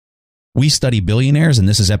We study billionaires, and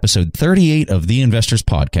this is episode 38 of The Investors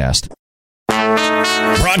Podcast.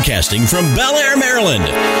 Broadcasting from Bel Air, Maryland,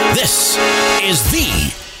 this is The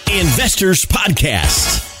Investors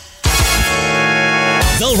Podcast.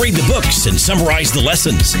 They'll read the books and summarize the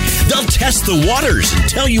lessons. They'll test the waters and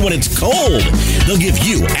tell you when it's cold. They'll give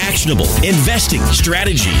you actionable investing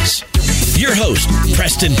strategies. Your host,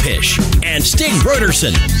 Preston Pysh and Stig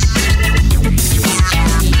Brodersen.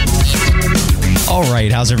 All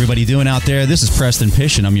right, how's everybody doing out there? This is Preston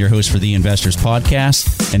Pysh, and I'm your host for The Investors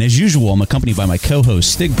Podcast. And as usual, I'm accompanied by my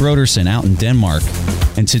co-host, Stig Brodersen, out in Denmark.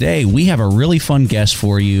 And today, we have a really fun guest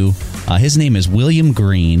for you. His name is William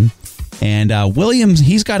Green. And William,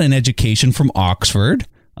 he's got an education from Oxford,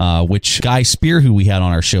 which Guy Spier, who we had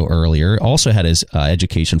on our show earlier, also had his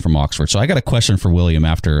education from Oxford. So I got a question for William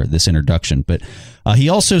after this introduction. But he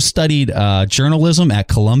also studied journalism at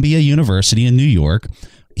Columbia University in New York.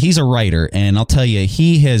 He's a writer, and I'll tell you,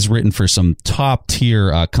 he has written for some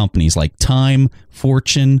top-tier companies like Time,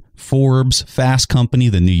 Fortune, Forbes, Fast Company,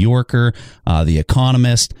 The New Yorker, The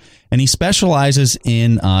Economist, and he specializes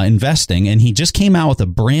in investing, and he just came out with a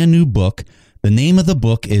brand new book. The name of the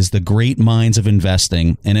book is The Great Minds of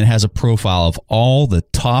Investing, and it has a profile of all the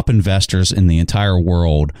top investors in the entire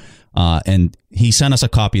world, and he sent us a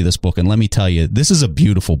copy of this book, and let me tell you, this is a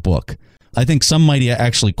beautiful book. I think some might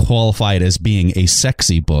actually qualify it as being a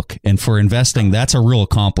sexy book. And for investing, that's a real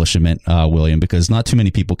accomplishment, William, because not too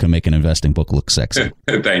many people can make an investing book look sexy.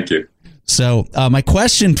 Thank you. So my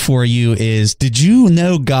question for you is, did you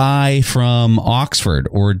know Guy from Oxford,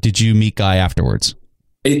 or did you meet Guy afterwards?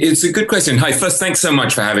 It's a good question. Hi, first, thanks so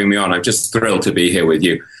much for having me on. I'm just thrilled to be here with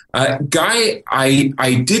you. Guy,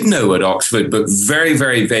 I did know at Oxford, but very,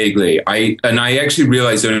 very vaguely. I actually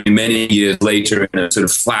realized only many years later, in a sort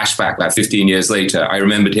of flashback, like 15 years later, I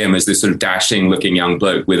remembered him as this sort of dashing-looking young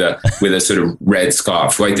bloke with a sort of red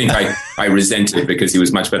scarf, who I think I resented because he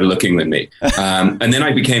was much better looking than me. And then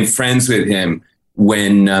I became friends with him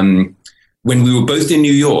when we were both in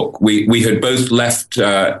New York. We had both left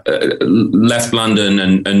London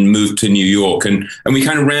and moved to New York, and we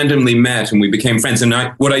kind of randomly met and we became friends. And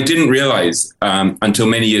what I didn't realize until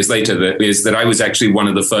many years later is that I was actually one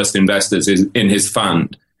of the first investors in his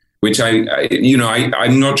fund, which I'm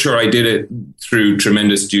not sure I did it through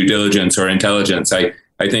tremendous due diligence or intelligence. I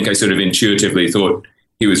think I sort of intuitively thought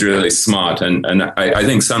he was really smart, and I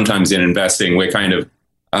think sometimes in investing we're kind of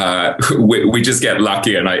we just get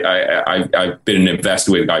lucky, and I've been an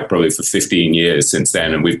investor with Guy probably for 15 years since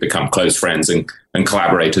then, and we've become close friends and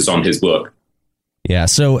collaborators on his book. Yeah,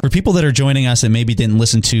 so for people that are joining us and maybe didn't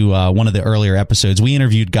listen to one of the earlier episodes, we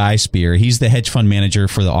interviewed Guy Spier. He's the hedge fund manager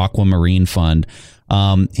for the Aquamarine Fund.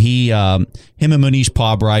 Him and Monish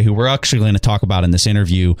Pabrai, who we're actually going to talk about in this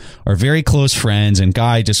interview, are very close friends, and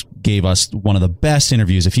Guy just gave us one of the best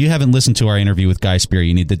interviews. If you haven't listened to our interview with Guy Spier,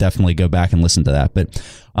 you need to definitely go back and listen to that. But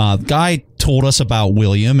Guy told us about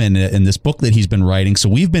William and this book that he's been writing. So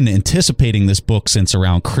we've been anticipating this book since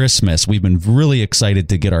around Christmas. We've been really excited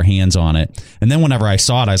to get our hands on it. And then whenever I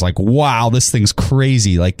saw it, I was like, wow, this thing's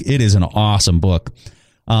crazy. Like, it is an awesome book.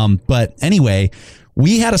 But anyway,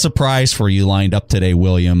 we had a surprise for you lined up today,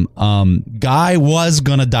 William. Guy was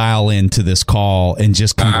going to dial into this call and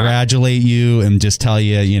just congratulate you and just tell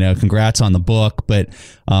you, congrats on the book. But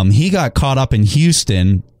he got caught up in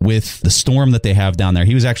Houston with the storm that they have down there.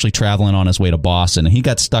 He was actually traveling on his way to Boston, and he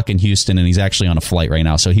got stuck in Houston, and he's actually on a flight right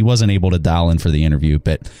now. So he wasn't able to dial in for the interview,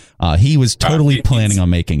 but he was totally planning on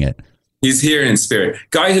making it. He's here in spirit.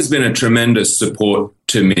 Guy has been a tremendous support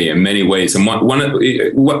to me in many ways. And one of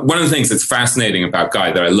the things that's fascinating about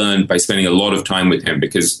Guy that I learned by spending a lot of time with him,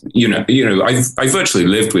 because, I virtually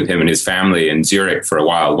lived with him and his family in Zurich for a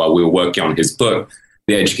while we were working on his book,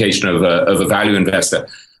 The Education of a Value Investor.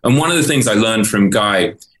 And one of the things I learned from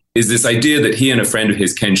Guy is this idea that he and a friend of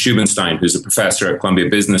his, Ken Schubenstein, who's a professor at Columbia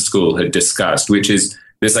Business School, had discussed, which is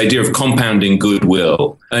this idea of compounding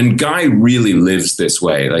goodwill. And Guy really lives this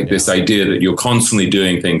way, like this idea that you're constantly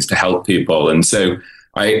doing things to help people. And so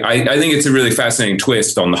I think it's a really fascinating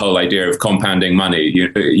twist on the whole idea of compounding money.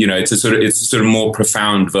 It's a sort of more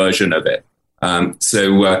profound version of it.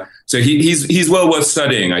 So he's well worth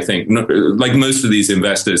studying, I think. Like most of these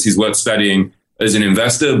investors, he's worth studying as an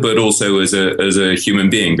investor, but also as a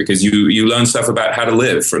human being, because you learn stuff about how to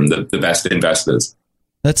live from the best investors.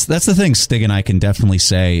 That's the thing Stig and I can definitely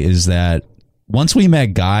say is that once we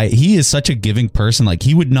met Guy, he is such a giving person. Like,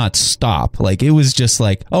 he would not stop. Like, it was just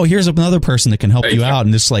like, oh, here's another person that can help you out.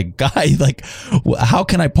 And just like, Guy, like, how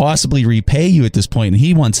can I possibly repay you at this point? And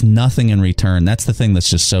he wants nothing in return. That's the thing that's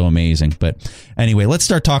just so amazing. But anyway, let's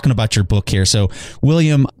start talking about your book here. So,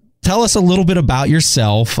 William, tell us a little bit about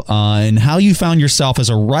yourself and how you found yourself as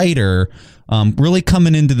a writer, really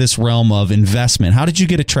coming into this realm of investment. How did you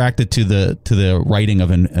get attracted to the writing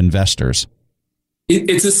of investors?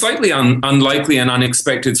 It's a slightly unlikely and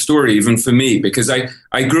unexpected story, even for me, because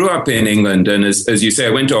I grew up in England. And as you say,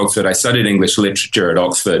 I went to Oxford. I studied English literature at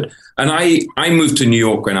Oxford. And I moved to New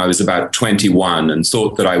York when I was about 21 and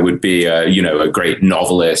thought that I would be a great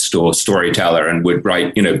novelist or storyteller and would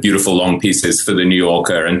write, beautiful long pieces for the New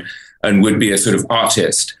Yorker and would be a sort of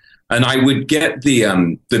artist. And I would get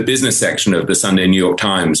the business section of the Sunday New York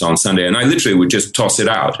Times on Sunday, and I literally would just toss it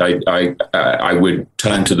out. I would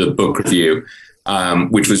turn to the book review,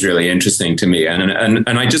 which was really interesting to me. And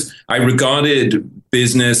I regarded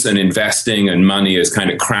business and investing and money as kind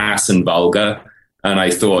of crass and vulgar. And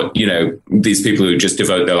I thought, these people who just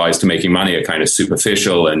devote their lives to making money are kind of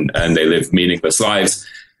superficial and they live meaningless lives.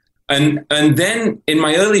 And then in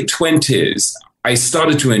my early 20s, I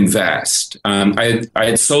started to invest. I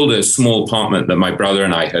had sold a small apartment that my brother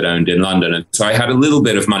and I had owned in London. And so I had a little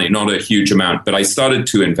bit of money, not a huge amount, but I started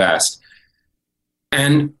to invest.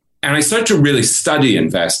 And I started to really study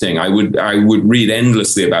investing. I would read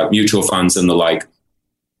endlessly about mutual funds and the like.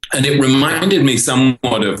 And it reminded me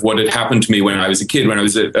somewhat of what had happened to me when I was a kid, when I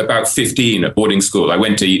was about 15 at boarding school. I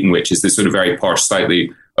went to Eton, which is this sort of very posh,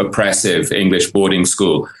 slightly oppressive English boarding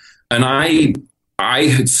school. And I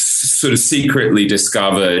had sort of secretly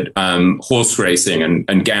discovered horse racing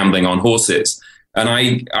and gambling on horses. And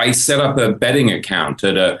I set up a betting account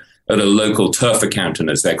at a local turf accountant,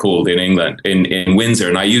 as they're called in England, in Windsor.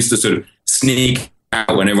 And I used to sort of sneak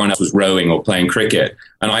out when everyone else was rowing or playing cricket.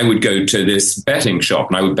 And I would go to this betting shop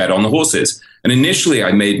and I would bet on the horses. And initially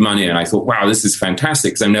I made money and I thought, wow, this is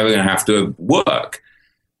fantastic because I'm never going to have to work.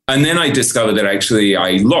 And then I discovered that actually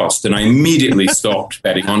I lost, and I immediately stopped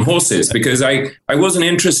betting on horses because I wasn't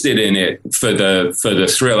interested in it for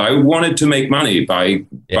the thrill. I wanted to make money by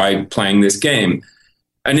playing this game.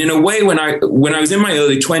 And in a way, when I was in my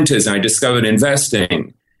early 20s and I discovered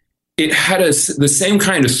investing, it had the same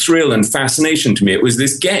kind of thrill and fascination to me. It was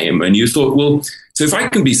this game, and you thought, well, so if I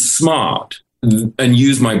can be smart and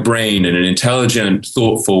use my brain in an intelligent,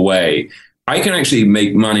 thoughtful way, I can actually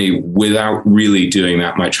make money without really doing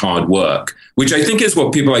that much hard work, which I think is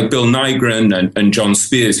what people like Bill Nygren and John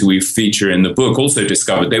Spears, who we feature in the book, also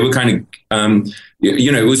discovered. They were kind of,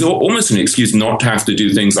 it was almost an excuse not to have to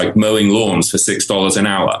do things like mowing lawns for $6 an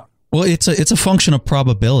hour. Well, it's a function of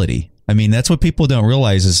probability. I mean, that's what people don't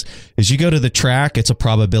realize is you go to the track, it's a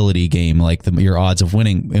probability game, like your odds of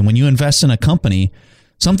winning. And when you invest in a company,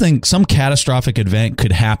 some catastrophic event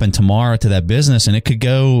could happen tomorrow to that business and it could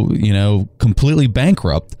go, completely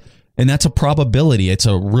bankrupt. And that's a probability. It's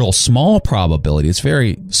a real small probability. It's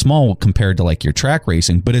very small compared to like your track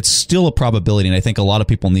racing, but it's still a probability. And I think a lot of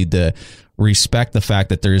people need to respect the fact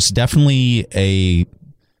that there's definitely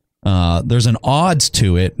there's an odds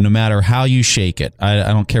to it no matter how you shake it. I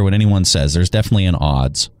don't care what anyone says. There's definitely an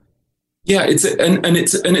odds. Yeah, it's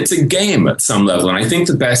a game at some level. And I think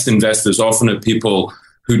the best investors often are people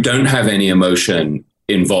who don't have any emotion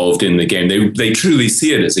involved in the game. They truly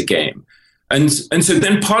see it as a game. And so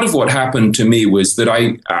then part of what happened to me was that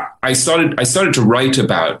I started to write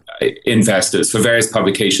about investors for various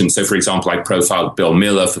publications. So, for example, I profiled Bill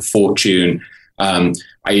Miller for Fortune.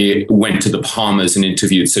 I went to the Bahamas and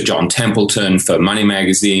interviewed Sir John Templeton for Money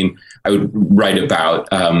Magazine. I would write about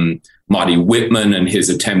Marty Whitman and his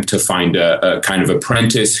attempt to find a kind of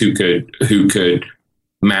apprentice who could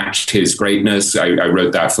match his greatness. I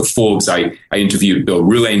wrote that for Forbes. I interviewed Bill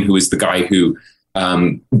Ruane, who was the guy who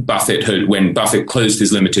when Buffett closed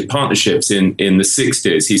his limited partnerships in the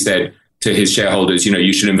 60s, he said to his shareholders,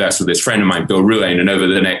 you should invest with this friend of mine, Bill Ruane. And over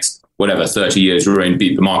the next 30 years, Ruane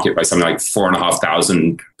beat the market by something like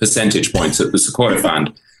 4,500 percentage points at the Sequoia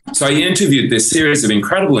Fund. So I interviewed this series of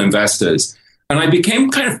incredible investors, and I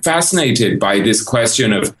became kind of fascinated by this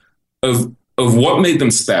question of what made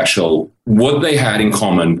them special, what they had in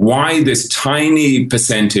common, why this tiny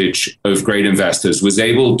percentage of great investors was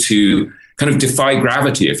able to kind of defy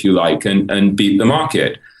gravity, if you like, and beat the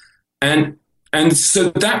market. And so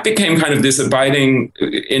that became kind of this abiding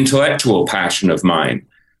intellectual passion of mine.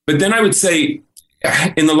 But then I would say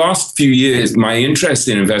in the last few years, my interest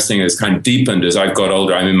in investing has kind of deepened as I've got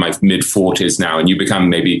older. I'm in my mid-40s now, and you become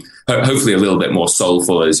maybe, hopefully, a little bit more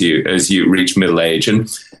soulful as you reach middle age. And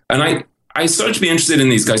I started to be interested in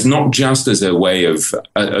these guys, not just as a way of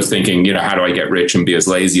thinking, how do I get rich and be as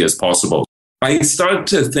lazy as possible? I started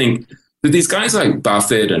to think that these guys like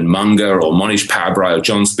Buffett and Munger or Monish Pabrai or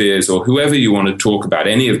John Spears or whoever you want to talk about,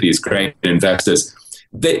 any of these great investors,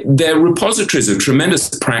 they're repositories of tremendous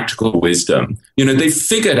practical wisdom. You know, they've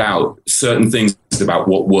figured out certain things about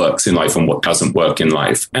what works in life and what doesn't work in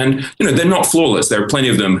life. And, you know, they're not flawless. There are plenty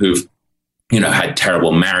of them who've, you know, had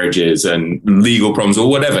terrible marriages and legal problems or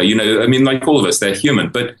whatever. You know, I mean, like all of us, they're human.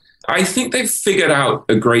 But I think they've figured out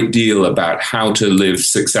a great deal about how to live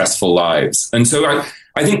successful lives. And so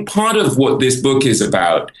I think part of what this book is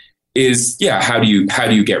about is, how do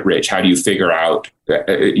you get rich? How do you figure out,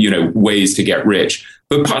 ways to get rich?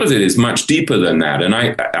 But part of it is much deeper than that. And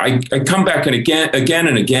I come back and again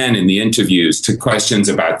and again in the interviews to questions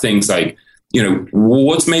about things like, you know,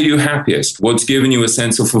 what's made you happiest? What's given you a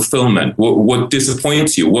sense of fulfillment? What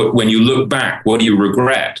disappoints you? When you look back, what do you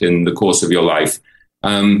regret in the course of your life?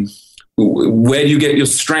 Where do you get your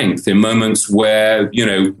strength in moments where, you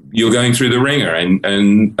know, you're going through the ringer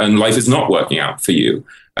and life is not working out for you?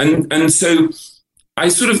 And so I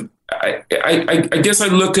sort of, I guess I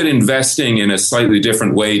look at investing in a slightly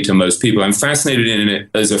different way to most people. I'm fascinated in it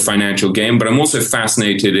as a financial game, but I'm also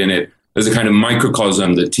fascinated in it as a kind of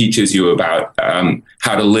microcosm that teaches you about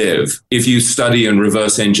how to live if you study and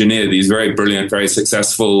reverse engineer these very brilliant, very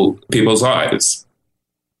successful people's lives.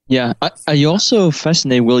 Yeah. Are you also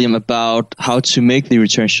fascinated, William, about how to make the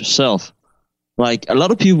returns yourself? Like, a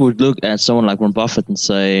lot of people would look at someone like Warren Buffett and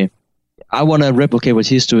say, I want to replicate what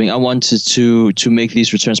he's doing. I wanted to make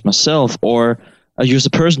these returns myself. Or you as a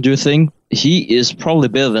person, do you think he is probably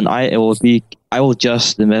better than I will be? I will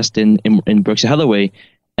just invest in Berkshire Hathaway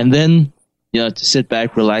and then, you know, to sit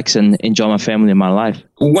back, relax, and enjoy my family and my life.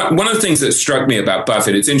 One of the things that struck me about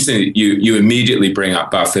Buffett, it's interesting that you immediately bring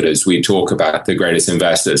up Buffett as we talk about the greatest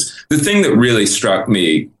investors. The thing that really struck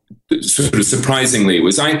me sort of surprisingly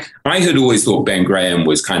was I had always thought Ben Graham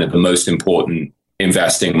was kind of the most important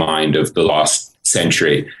investing mind of the last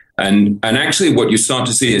century. And actually what you start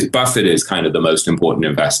to see is Buffett is kind of the most important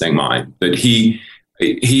investing mind, that he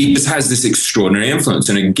just has this extraordinary influence.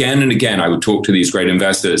 And again, I would talk to these great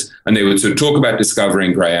investors and they would sort of talk about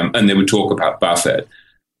discovering Graham and they would talk about Buffett.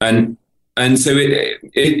 And so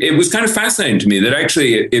it was kind of fascinating to me that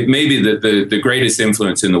actually it may be that the greatest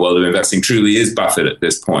influence in the world of investing truly is Buffett at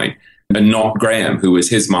this point and not Graham, who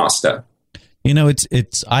was his master. You know,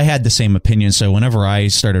 I had the same opinion. So whenever I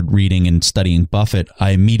started reading and studying Buffett,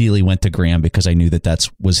 I immediately went to Graham because I knew that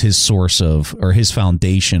was his source of, or his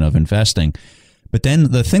foundation of investing. But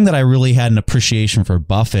then the thing that I really had an appreciation for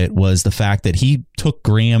Buffett was the fact that he took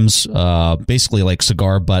Graham's basically like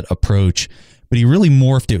cigar butt approach, but he really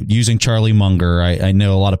morphed it using Charlie Munger. I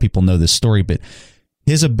know a lot of people know this story, but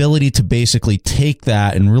his ability to basically take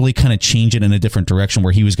that and really kind of change it in a different direction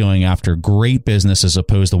where he was going after great business as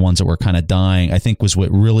opposed to ones that were kind of dying, I think was what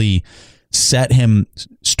really set him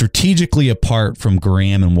strategically apart from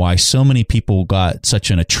Graham and why so many people got such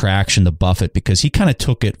an attraction to Buffett, because he kind of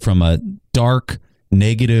took it from a dark,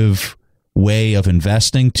 negative way of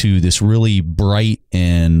investing to this really bright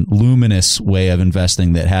and luminous way of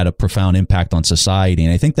investing that had a profound impact on society.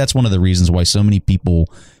 And I think that's one of the reasons why so many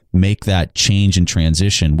people make that change and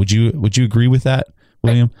transition. Would you agree with that,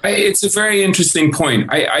 William? It's a very interesting point.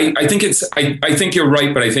 I think you're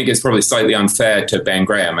right, but I think it's probably slightly unfair to Ben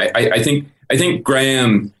Graham. I think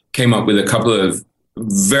Graham came up with a couple of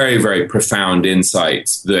very, very profound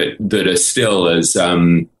insights that are still as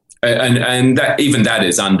and that even that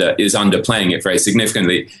is underplaying it very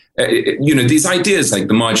significantly. These ideas like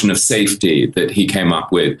the margin of safety that he came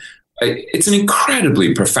up with. It's an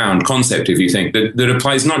incredibly profound concept, if you think, that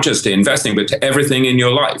applies not just to investing, but to everything in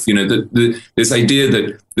your life. You know, this idea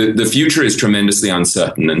that the future is tremendously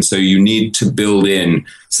uncertain. And so you need to build in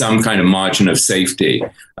some kind of margin of safety.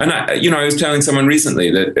 And, I was telling someone recently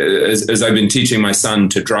that as I've been teaching my son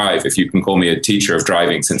to drive, if you can call me a teacher of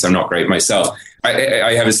driving, since I'm not great myself,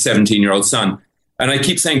 I have a 17-year-old son. And I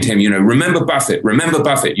keep saying to him, remember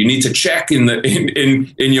Buffett. You need to check in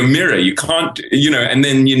your mirror. You can't, and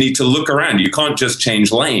then you need to look around. You can't just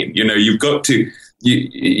change lane. You've got to,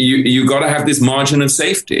 you got to have this margin of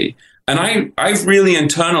safety. And I've really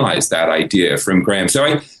internalized that idea from Graham.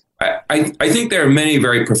 So I think there are many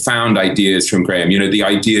very profound ideas from Graham. The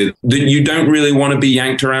idea that you don't really want to be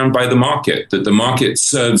yanked around by the market, that the market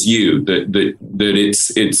serves you, that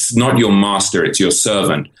it's not your master, it's your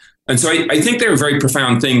servant. And so I think there are very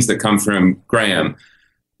profound things that come from Graham.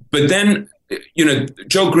 But then,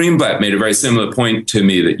 Joel Greenblatt made a very similar point to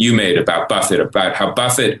me that you made about Buffett, about how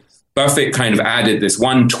Buffett kind of added this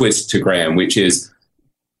one twist to Graham, which is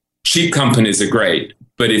cheap companies are great,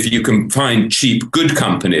 but if you can find cheap, good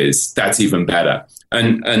companies, that's even better.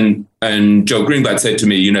 And Joel Greenblatt said to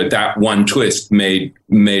me, that one twist made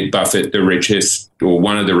Buffett the richest or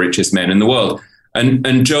one of the richest men in the world.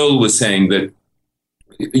 And Joel was saying that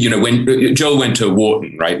when Joel went to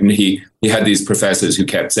Wharton, right, and he had these professors who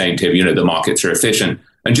kept saying to him, the markets are efficient,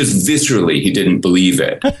 and just viscerally he didn't believe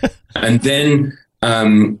it. And then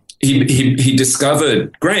he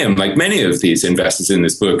discovered Graham, like many of these investors in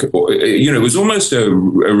this book. It was almost a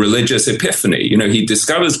religious epiphany. He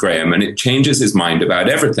discovers Graham, and it changes his mind about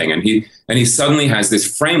everything. And he suddenly has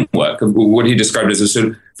this framework of what he described as a sort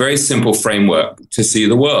of very simple framework to see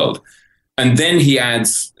the world. And then he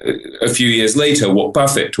adds a few years later what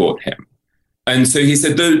Buffett taught him. And so he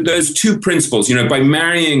said those two principles, by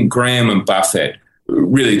marrying Graham and Buffett,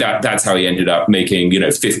 really that's how he ended up making,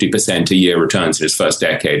 50% a year returns in his first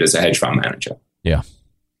decade as a hedge fund manager. Yeah.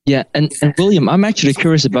 Yeah. And William, I'm actually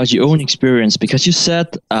curious about your own experience, because you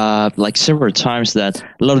said several times that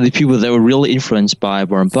a lot of the people that were really influenced by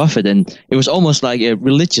Warren Buffett, and it was almost like a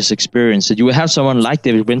religious experience, that you would have someone like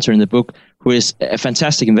David Winter in the book, who is a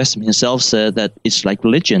fantastic investor himself, said that it's like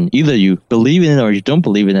religion. Either you believe in it or you don't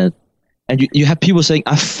believe in it. And you have people saying,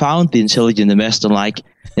 I found the intelligent investor, like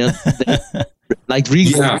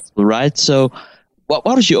really, right? So what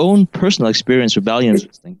was your own personal experience with value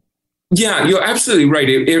investing? Yeah, you're absolutely right.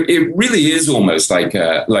 It really is almost like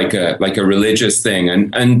a religious thing.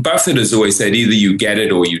 And Buffett has always said, either you get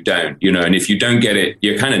it or you don't, and if you don't get it,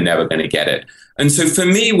 you're kind of never going to get it. And so for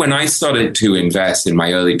me, when I started to invest in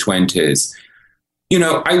my early 20s,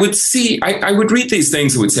 I would read these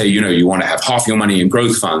things that would say, you want to have half your money in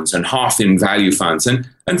growth funds and half in value funds. And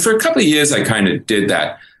for a couple of years, I kind of did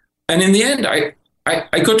that. And in the end, I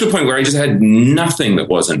got to a point where I just had nothing that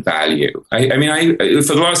wasn't value. I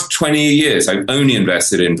for the last 20 years, I've only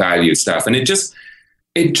invested in value stuff. And it just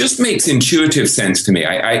makes intuitive sense to me.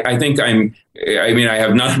 I think I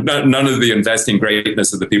have none of the investing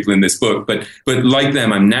greatness of the people in this book, but like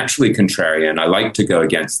them, I'm naturally contrarian. I like to go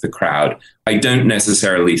against the crowd. I don't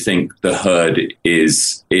necessarily think the herd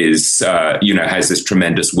is has this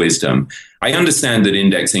tremendous wisdom. I understand that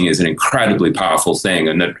indexing is an incredibly powerful thing,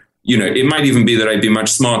 and that, it might even be that I'd be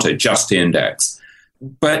much smarter just to index.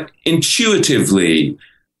 But intuitively,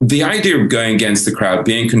 the idea of going against the crowd,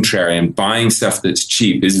 being contrarian, buying stuff that's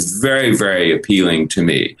cheap is very, very appealing to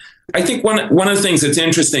me. I think one of the things that's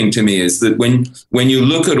interesting to me is that when you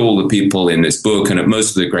look at all the people in this book and at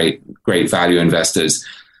most of the great value investors,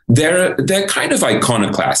 they're kind of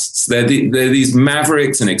iconoclasts. They're these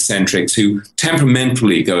mavericks and eccentrics who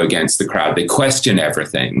temperamentally go against the crowd. They question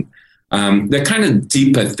everything. They're kind of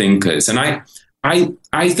deeper thinkers. And I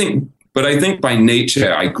think by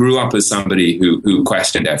nature, I grew up as somebody who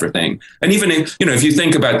questioned everything. And even if you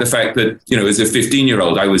think about the fact that, as a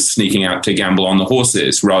 15-year-old, I was sneaking out to gamble on the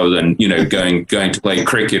horses rather than, going to play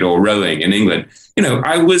cricket or rowing in England,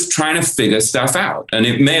 I was trying to figure stuff out. And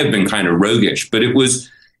it may have been kind of roguish, but it was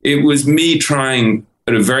me trying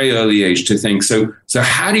at a very early age to think, so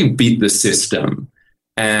how do you beat the system?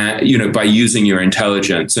 By using your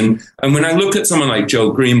intelligence. And when I look at someone like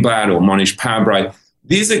Joel Greenblatt or Monish Pabrai,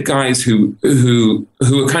 these are guys who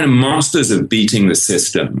are kind of masters of beating the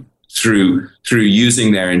system through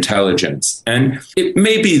using their intelligence. And it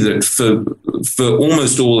may be that for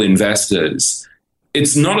almost all investors,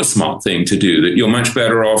 it's not a smart thing to do, that you're much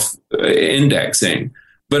better off indexing.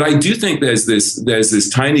 But I do think there's this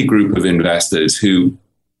tiny group of investors who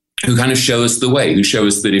kind of show us the way, who show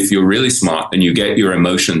us that if you're really smart and you get your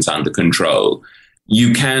emotions under control,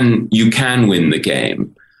 you can win the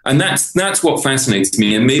game. And that's what fascinates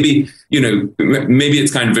me. And maybe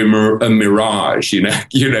it's kind of a mirage,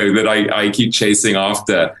 that I keep chasing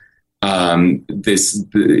after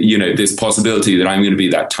this possibility that I'm going to be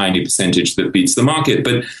that tiny percentage that beats the market.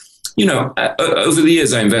 But over the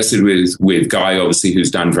years, I invested with Guy, obviously,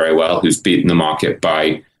 who's done very well, who's beaten the market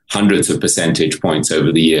by hundreds of percentage points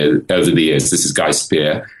over the years. This is Guy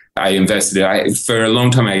Spear. For a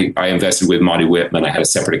long time, I invested with Marty Whitman. I had a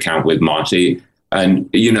separate account with Marty. And,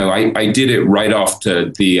 I did it right after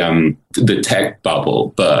the tech bubble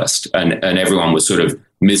burst and everyone was sort of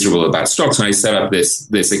miserable about stocks. And I set up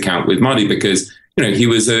this account with Marty because, he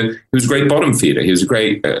was a great bottom feeder. He was a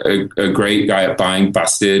great guy at buying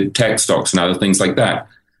busted tech stocks and other things like that.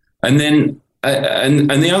 And then,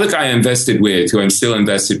 and the other guy I invested with, who I'm still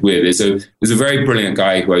invested with, is a very brilliant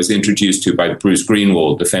guy who I was introduced to by Bruce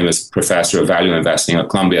Greenwald, the famous professor of value investing at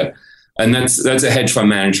Columbia. And that's a hedge fund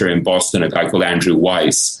manager in Boston, a guy called Andrew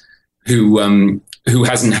Weiss, who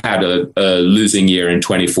hasn't had a losing year in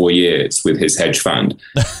 24 years with his hedge fund.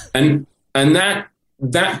 And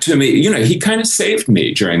that to me, he kind of saved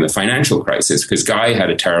me during the financial crisis, because Guy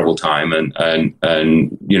had a terrible time and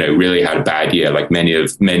really had a bad year, like many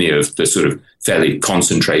of the sort of fairly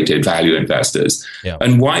concentrated value investors. Yeah.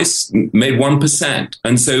 And Weiss made 1%.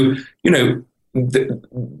 And so,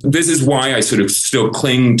 this is why I sort of still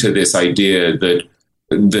cling to this idea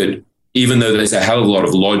that even though there's a hell of a lot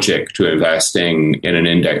of logic to investing in an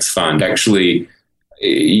index fund, actually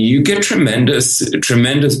you get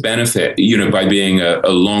tremendous benefit, by being a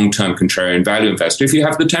long-term contrarian value investor if you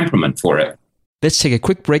have the temperament for it. Let's take a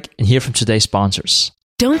quick break and hear from today's sponsors.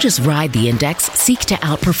 Don't just ride the index, seek to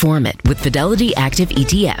outperform it with Fidelity Active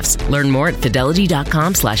ETFs. Learn more at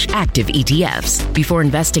fidelity.com/active ETFs. Before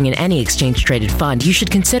investing in any exchange-traded fund, you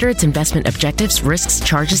should consider its investment objectives, risks,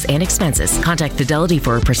 charges, and expenses. Contact Fidelity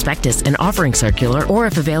for a prospectus and offering circular, or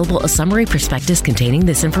if available, a summary prospectus containing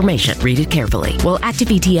this information. Read it carefully. While active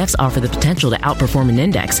ETFs offer the potential to outperform an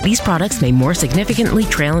index, these products may more significantly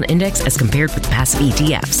trail an index as compared with passive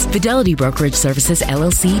ETFs. Fidelity Brokerage Services,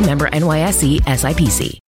 LLC, member NYSE,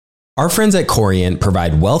 SIPC. Our friends at Corient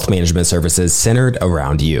provide wealth management services centered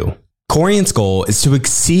around you. Corient's goal is to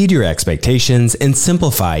exceed your expectations and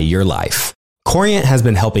simplify your life. Corient has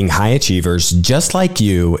been helping high achievers just like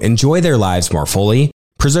you enjoy their lives more fully,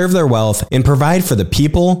 preserve their wealth, and provide for the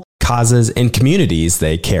people, causes, and communities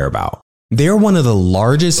they care about. They're one of the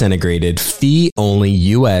largest integrated fee-only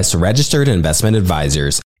U.S. registered investment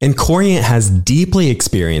advisors, and Corient has deeply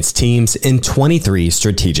experienced teams in 23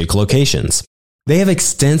 strategic locations. They have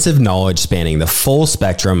extensive knowledge spanning the full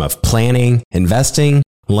spectrum of planning, investing,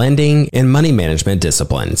 lending, and money management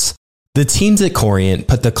disciplines. The teams at Corient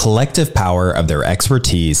put the collective power of their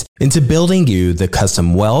expertise into building you the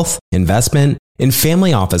custom wealth, investment, and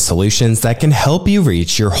family office solutions that can help you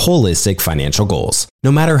reach your holistic financial goals,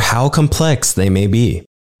 no matter how complex they may be.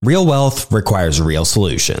 Real wealth requires real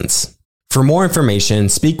solutions. For more information,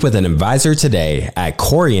 speak with an advisor today at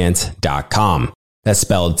Corient.com. That's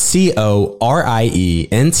spelled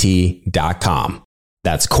Corient.com.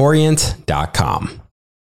 That's Corient.com.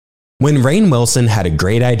 When Rainn Wilson had a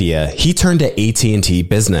great idea, he turned to AT&T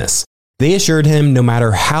Business. They assured him no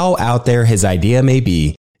matter how out there his idea may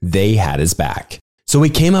be, they had his back. So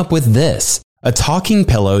he came up with this, a talking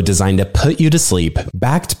pillow designed to put you to sleep,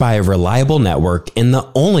 backed by a reliable network and the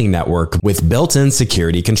only network with built-in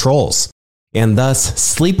security controls. And thus,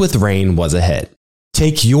 Sleep with Rainn was a hit.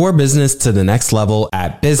 Take your business to the next level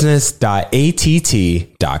at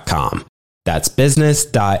business.att.com. That's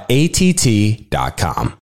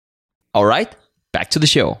business.att.com. All right, back to the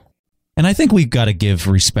show. And I think we've got to give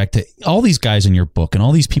respect to all these guys in your book and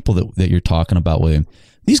all these people that you're talking about, William.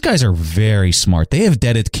 These guys are very smart. They have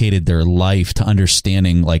dedicated their life to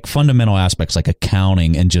understanding like fundamental aspects like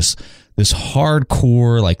accounting and just this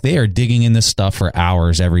hardcore, like they are digging in this stuff for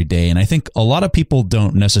hours every day. And I think a lot of people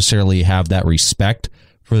don't necessarily have that respect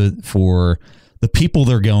for the people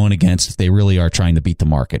they're going against if they really are trying to beat the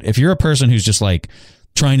market. If you're a person who's just like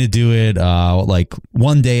trying to do it like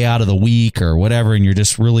one day out of the week or whatever, and you're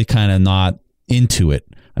just really kind of not into it,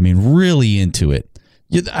 I mean, really into it,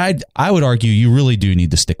 I would argue you really do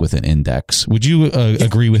need to stick with an index. Would you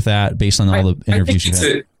agree with that based on all the interviews you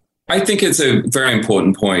had? I think it's a very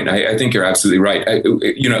important point. I think you're absolutely right.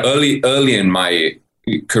 Early in my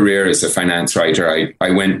career as a finance writer,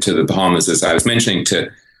 I went to the Bahamas, as I was mentioning,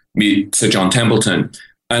 to meet Sir John Templeton.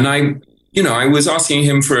 And I was asking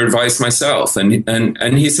him for advice myself.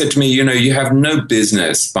 And he said to me, you have no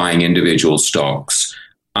business buying individual stocks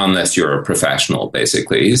unless you're a professional,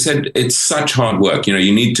 basically. He said, it's such hard work. You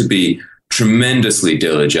need to be tremendously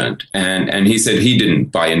diligent. And he said he didn't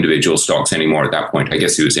buy individual stocks anymore at that point. I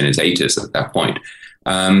guess he was in his 80s at that point.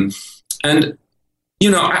 A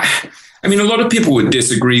lot of people would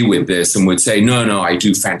disagree with this and would say, no, I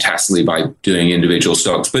do fantastically by doing individual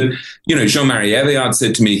stocks. But, Jean-Marie Eveillard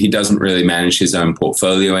said to me he doesn't really manage his own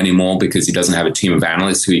portfolio anymore because he doesn't have a team of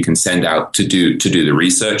analysts who he can send out to do the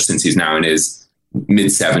research, since he's now in his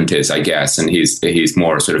mid-70s, I guess. And he's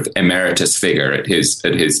more sort of emeritus figure at his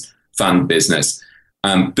fund business.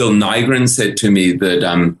 Bill Nygren said to me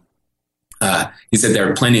that he said there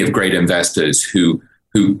are plenty of great investors who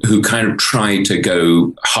kind of try to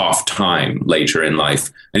go half time later in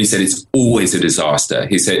life, and he said it's always a disaster.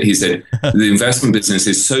 He said the investment business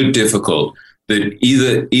is so difficult that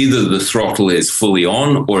either the throttle is fully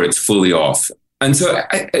on or it's fully off. And so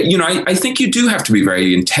I think you do have to be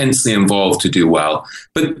very intensely involved to do well.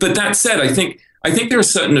 But that said, I think there are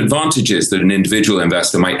certain advantages that an individual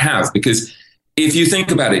investor might have, because if you think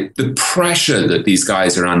about it, the pressure that these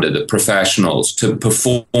guys are under, the professionals, to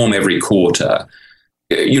perform every quarter,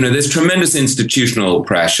 there's tremendous institutional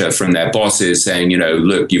pressure from their bosses saying,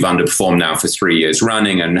 look, you've underperformed now for 3 years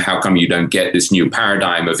running, and how come you don't get this new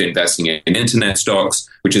paradigm of investing in internet stocks,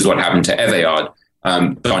 which is what happened to Eveillard.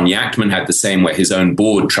 Don Yachtman had the same, where his own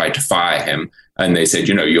board tried to fire him. And they said,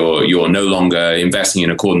 you're no longer investing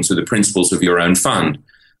in accordance with the principles of your own fund.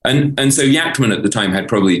 And so Yacktman at the time had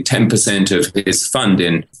probably 10% of his fund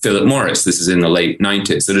in Philip Morris. This is in the late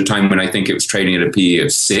 90s, at a time when I think it was trading at a PE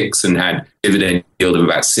of 6 and had dividend yield of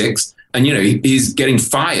about 6. And, he's getting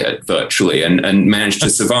fired virtually and managed to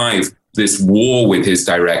survive this war with his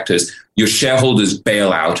directors. Your shareholders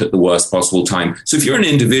bail out at the worst possible time. So if you're an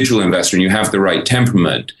individual investor and you have the right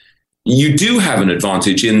temperament, you do have an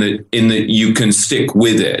advantage in that you can stick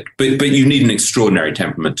with it, but you need an extraordinary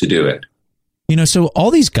temperament to do it. So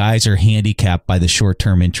all these guys are handicapped by the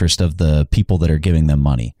short-term interest of the people that are giving them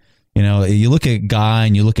money. You look at Guy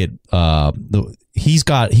and you look at he's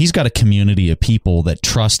got a community of people that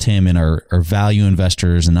trust him and are value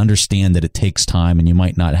investors and understand that it takes time and you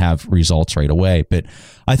might not have results right away. But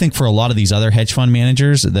I think for a lot of these other hedge fund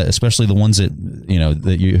managers, especially the ones that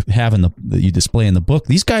that you have that you display in the book,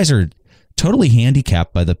 these guys are totally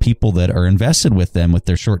handicapped by the people that are invested with them with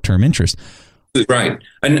their short-term interest. Right.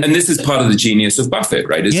 And this is part of the genius of Buffett,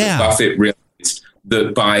 right? That Buffett realized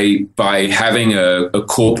that by having a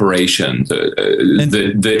corporation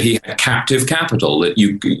that he had captive capital, that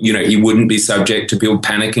he wouldn't be subject to people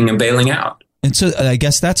panicking and bailing out. And so I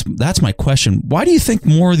guess that's my question. Why do you think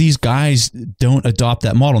more of these guys don't adopt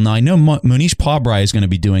that model? Now, I know Mohnish Pabrai is going to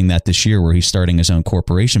be doing that this year where he's starting his own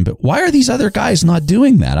corporation, but why are these other guys not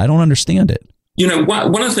doing that? I don't understand it.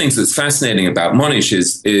 One of the things that's fascinating about Mohnish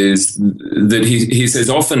is that he says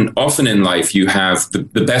often in life you have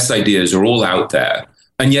the best ideas are all out there,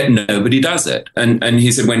 and yet nobody does it. And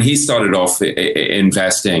he said when he started off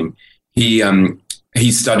investing, he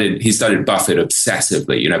studied Buffett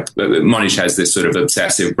obsessively. Mohnish has this sort of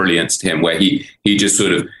obsessive brilliance to him where he just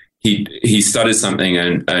sort of he studies something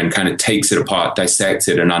and kind of takes it apart, dissects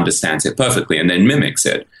it, and understands it perfectly, and then mimics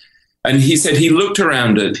it. And he said he looked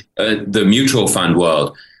around at the mutual fund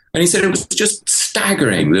world, and he said it was just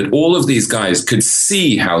staggering that all of these guys could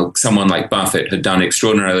see how someone like Buffett had done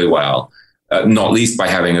extraordinarily well, not least by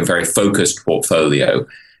having a very focused portfolio.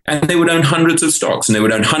 And they would own hundreds of stocks, and they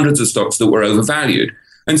would own hundreds of stocks that were overvalued.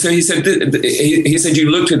 And so he said, you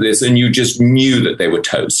looked at this and you just knew that they were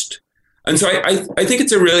toast. And so I think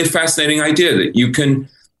it's a really fascinating idea that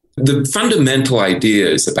the fundamental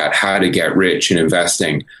ideas about how to get rich in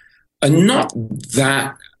investing are not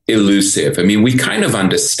that elusive. I mean, we kind of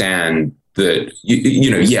understand that,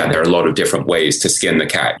 there are a lot of different ways to skin the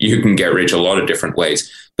cat. You can get rich a lot of different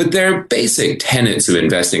ways, but there are basic tenets of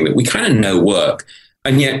investing that we kind of know work.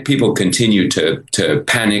 And yet people continue to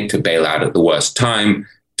panic, to bail out at the worst time,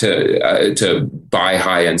 to buy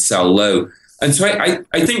high and sell low. And so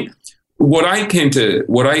I think what I came to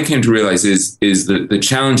realize is that the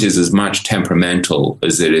challenge is as much temperamental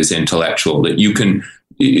as it is intellectual. That you can,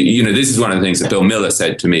 this is one of the things that Bill Miller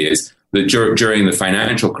said to me is that during the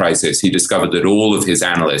financial crisis, he discovered that all of his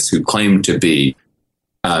analysts who claimed to be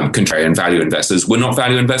contrarian value investors were not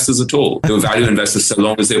value investors at all. They were value investors so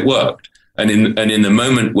long as it worked. And in the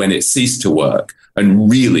moment when it ceased to work, and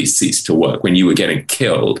really ceased to work, when you were getting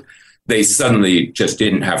killed, they suddenly just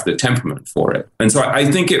didn't have the temperament for it. And so I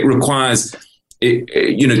think it requires,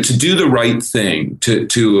 to do the right thing,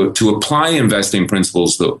 to apply investing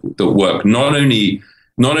principles that work, not only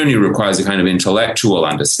requires a kind of intellectual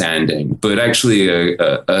understanding, but actually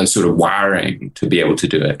a sort of wiring to be able to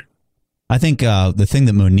do it. I think the thing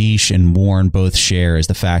that Mohnish and Warren both share is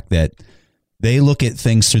the fact that they look at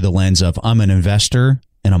things through the lens of I'm an investor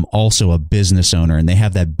and I'm also a business owner, and they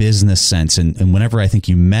have that business sense. And whenever I think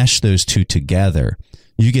you mesh those two together,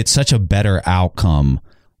 you get such a better outcome.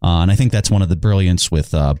 And I think that's one of the brilliance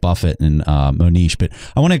with Buffett and Mohnish. But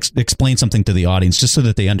I want to explain something to the audience just so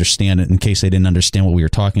that they understand it in case they didn't understand what we were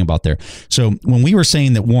talking about there. So when we were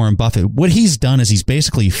saying that Warren Buffett, what he's done is he's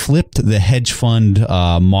basically flipped the hedge fund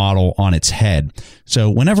model on its head. So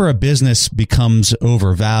whenever a business becomes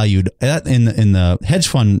overvalued in the hedge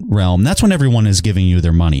fund realm, that's when everyone is giving you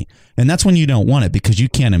their money. And that's when you don't want it because you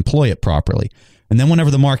can't employ it properly. And then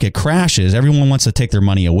whenever the market crashes, everyone wants to take their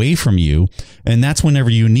money away from you. And that's whenever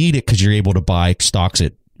you need it because you're able to buy stocks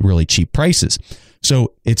at really cheap prices.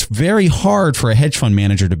 So it's very hard for a hedge fund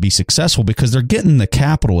manager to be successful because they're getting the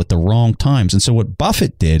capital at the wrong times. And so what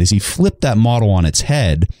Buffett did is he flipped that model on its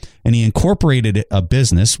head and he incorporated a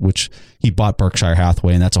business, which he bought Berkshire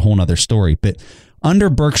Hathaway, and that's a whole nother story. But under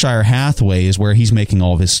Berkshire Hathaway is where he's making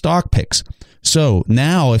all of his stock picks. So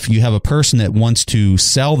now if you have a person that wants to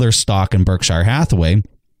sell their stock in Berkshire Hathaway,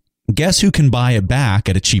 guess who can buy it back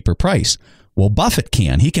at a cheaper price? Well, Buffett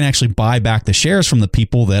can. He can actually buy back the shares from the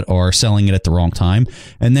people that are selling it at the wrong time.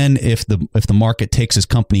 And then if the market takes his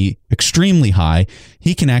company extremely high,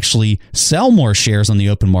 he can actually sell more shares on the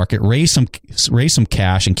open market, raise some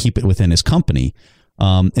cash and keep it within his company.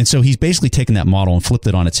 And so he's basically taken that model and flipped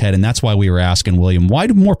it on its head. And that's why we were asking William, why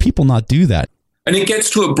do more people not do that? And it gets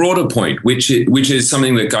to a broader point, which is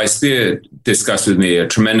something that Guy Spear discussed with me a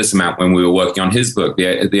tremendous amount when we were working on his book,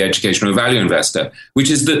 The Education of a Value Investor, which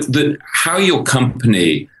is that how your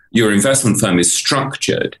company, your investment firm is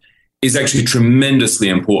structured is actually tremendously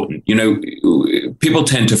important. You know, people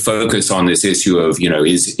tend to focus on this issue of, you know,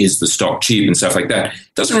 is the stock cheap and stuff like that.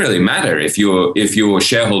 It doesn't really matter if your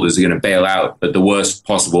shareholders are going to bail out at the worst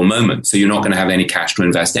possible moment. So you're not going to have any cash to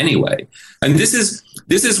invest anyway. And this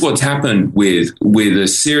is what's happened with a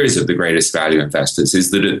series of the greatest value investors, is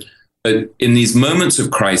that in these moments of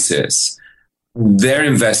crisis, their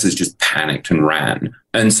investors just panicked and ran.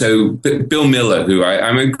 And so Bill Miller, who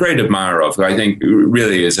I'm a great admirer of, who I think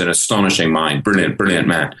really is an astonishing mind, brilliant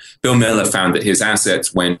man. Bill Miller found that his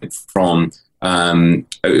assets went down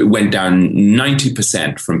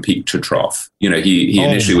 90% from peak to trough. You know, he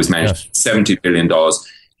initially was managing $70 billion.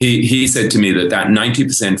 He said to me that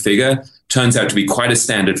 90% figure turns out to be quite a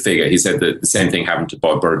standard figure. He said that the same thing happened to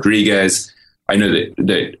Bob Rodriguez. I know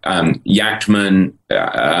that Yachtman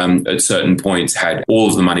at certain points had all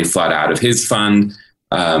of the money flood out of his fund.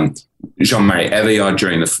 Jean-Marie Eveillard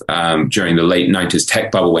during the late 90s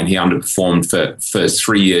tech bubble, when he underperformed for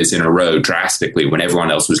 3 years in a row drastically when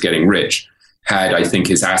everyone else was getting rich, I think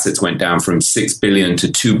his assets went down from 6 billion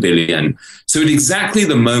to 2 billion. So at exactly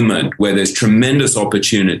the moment where there's tremendous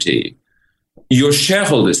opportunity, your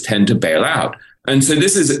shareholders tend to bail out. And so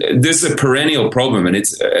this is a perennial problem. And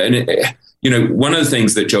you know, one of the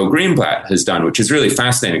things that Joel Greenblatt has done, which is really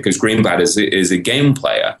fascinating, because Greenblatt is a game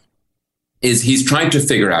player, is he's trying to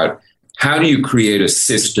figure out, how do you create a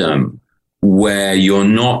system where you're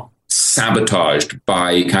not sabotaged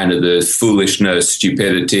by kind of the foolishness,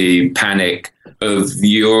 stupidity, panic of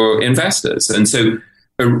your investors? And so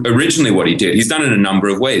originally what he did, he's done it in a number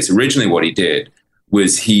of ways. Originally what he did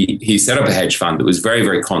was he set up a hedge fund that was very,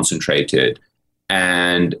 very concentrated.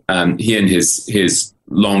 And he and his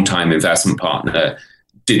longtime investment partner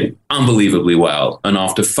did unbelievably well. And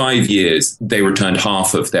after 5 years, they returned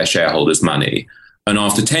half of their shareholders' money. And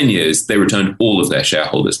after 10 years, they returned all of their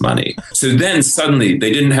shareholders' money. So then suddenly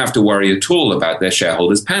they didn't have to worry at all about their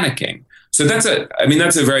shareholders panicking. So that's a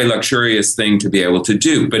very luxurious thing to be able to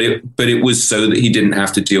do. But it was so that he didn't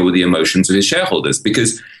have to deal with the emotions of his shareholders,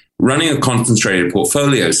 because running a concentrated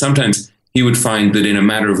portfolio, sometimes he would find that in a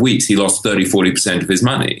matter of weeks, he lost 30, 40% of his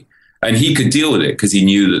money. And he could deal with it because he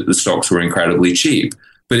knew that the stocks were incredibly cheap,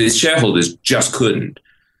 but his shareholders just couldn't.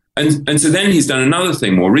 And so then he's done another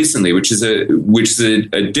thing more recently, which is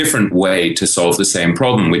a different way to solve the same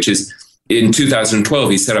problem, which is in 2012,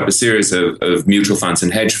 he set up a series of mutual funds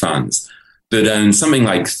and hedge funds that own something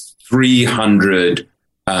like 300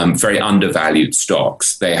 very undervalued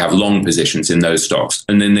stocks. They have long positions in those stocks,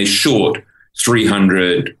 and then they short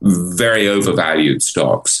 300 very overvalued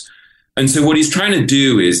stocks. And so what he's trying to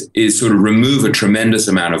do is sort of remove a tremendous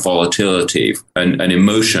amount of volatility and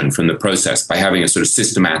emotion from the process by having a sort of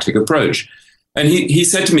systematic approach. And he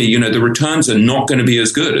said to me, you know, the returns are not going to be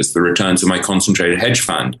as good as the returns of my concentrated hedge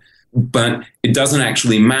fund, but it doesn't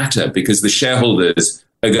actually matter, because the shareholders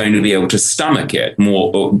are going to be able to stomach it,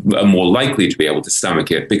 are more likely to be able to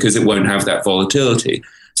stomach it, because it won't have that volatility.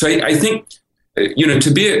 So I think, you know,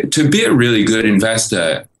 to be a really good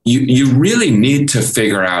investor, you really need to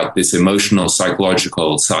figure out this emotional,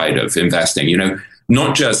 psychological side of investing. You know,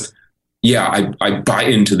 not just, I buy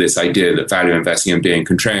into this idea that value investing and being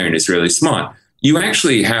contrarian is really smart. You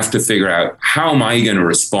actually have to figure out, how am I going to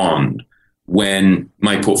respond when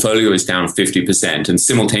my portfolio is down 50% and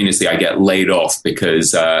simultaneously I get laid off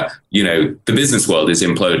because, you know, the business world is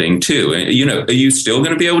imploding too. You know, are you still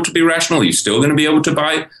going to be able to be rational? Are you still going to be able to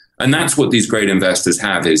buy? And that's what these great investors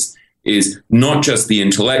have, is not just the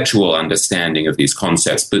intellectual understanding of these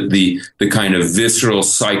concepts, but the kind of visceral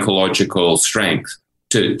psychological strength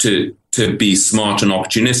to be smart and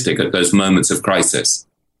opportunistic at those moments of crisis.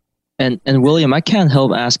 And William, I can't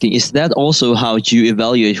help asking, is that also how you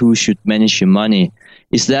evaluate who should manage your money?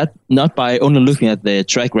 Is that not by only looking at their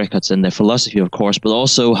track records and their philosophy, of course, but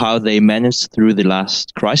also how they managed through the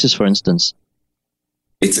last crisis, for instance?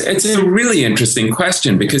 It's a really interesting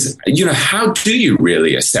question, because, you know, how do you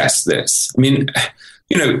really assess this? I mean,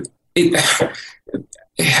 you know,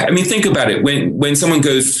 think about it. When someone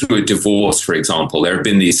goes through a divorce, for example, there have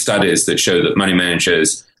been these studies that show that money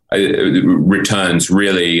managers' returns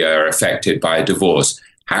really are affected by a divorce.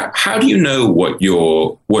 How do you know what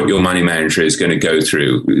your money manager is going to go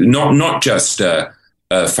through? Not just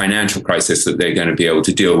a financial crisis that they're going to be able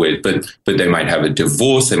to deal with, but they might have a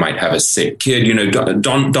divorce, they might have a sick kid.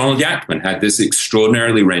 Donald Yachman had this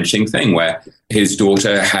extraordinarily wrenching thing where his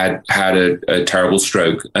daughter had a terrible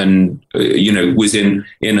stroke and was in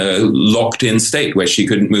a locked in state where she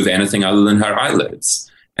couldn't move anything other than her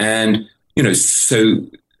eyelids. And so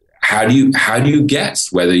how do you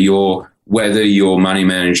guess whether your money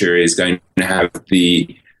manager is going to have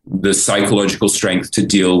the psychological strength to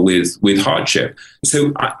deal with hardship?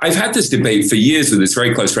 So I've had this debate for years with this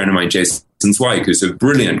very close friend of mine, Jason Zweig, who's a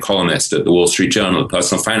brilliant columnist at the Wall Street Journal, a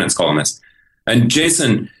personal finance columnist. And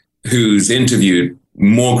Jason, who's interviewed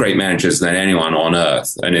more great managers than anyone on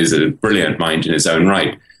earth and is a brilliant mind in his own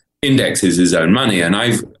right, indexes his own money. And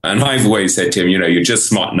I've always said to him, you're just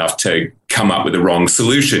smart enough to come up with the wrong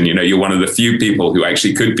solution. You're one of the few people who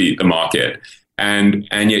actually could beat the market. And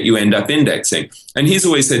yet you end up indexing. And he's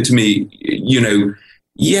always said to me,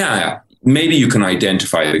 maybe you can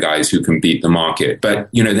identify the guys who can beat the market, but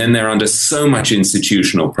then they're under so much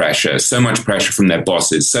institutional pressure, so much pressure from their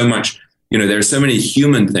bosses, so much, there are so many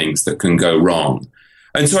human things that can go wrong.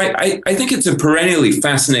 And so I think it's a perennially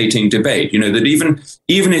fascinating debate, that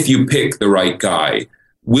even if you pick the right guy,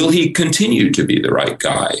 will he continue to be the right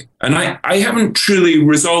guy? And I haven't truly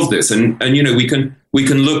resolved this. And we can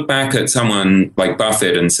look back at someone like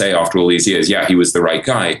Buffett and say after all these years, yeah, he was the right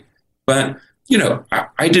guy. But,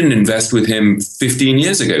 I didn't invest with him 15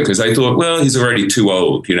 years ago because I thought, well, he's already too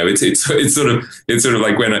old. It's sort of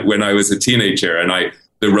like when I was a teenager and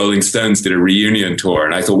the Rolling Stones did a reunion tour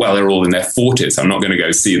and I thought, well, they're all in their 40s. I'm not going to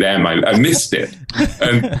go see them. I missed it.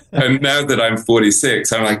 And now that I'm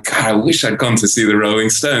 46, I'm like, God, I wish I'd gone to see the Rolling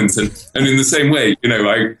Stones. And in the same way,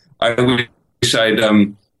 I wish I'd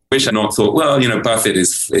not thought, well, Buffett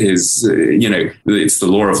is it's the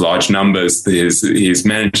law of large numbers. He's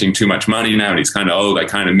managing too much money now and he's kind of old. I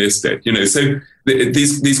kind of missed it. So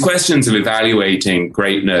these questions of evaluating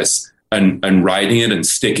greatness and riding it and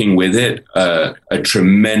sticking with it are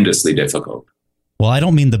tremendously difficult. Well, I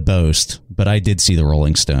don't mean to boast, but I did see the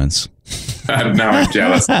Rolling Stones. Now I'm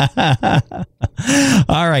jealous.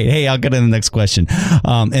 All right. Hey, I'll get to the next question.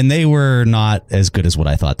 And they were not as good as what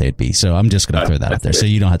I thought they'd be. So I'm just going to throw that out there so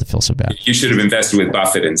you don't have to feel so bad. You should have invested with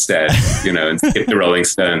Buffett instead, and skip the Rolling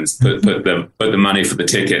Stones, put the money for the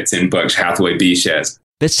tickets in Berkshire Hathaway B shares.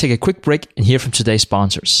 Let's take a quick break and hear from today's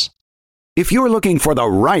sponsors. If you're looking for the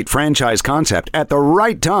right franchise concept at the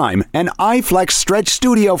right time, an iFlex Stretch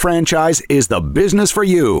Studio franchise is the business for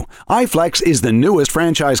you. iFlex is the newest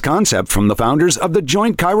franchise concept from the founders of The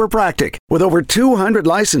Joint Chiropractic. With over 200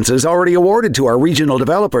 licenses already awarded to our regional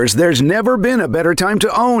developers, there's never been a better time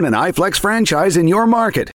to own an iFlex franchise in your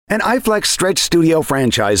market. An iFlex Stretch Studio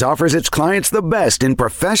franchise offers its clients the best in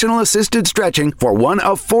professional assisted stretching for one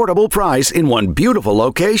affordable price in one beautiful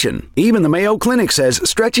location. Even the Mayo Clinic says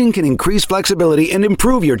stretching can increase flexibility and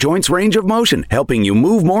improve your joints' range of motion, helping you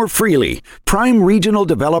move more freely. Prime regional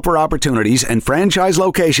developer opportunities and franchise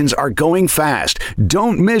locations are going fast.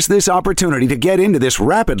 Don't miss this opportunity to get into this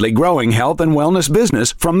rapidly growing health and wellness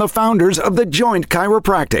business from the founders of The Joint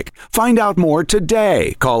Chiropractic. Find out more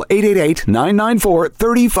today. Call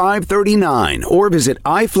 888-994-3539 or visit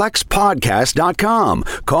iflexpodcast.com.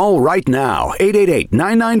 Call right now,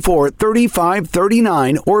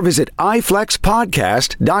 888-994-3539 or visit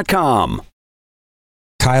iflexpodcast.com.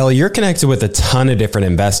 Kyle, you're connected with a ton of different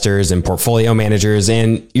investors and portfolio managers,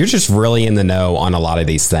 and you're just really in the know on a lot of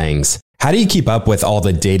these things. How do you keep up with all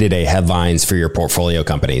the day-to-day headlines for your portfolio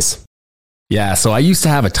companies? Yeah, so I used to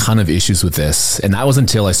have a ton of issues with this, and that was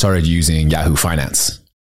until I started using Yahoo Finance.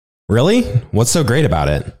 Really? What's so great about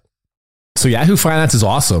it? So Yahoo Finance is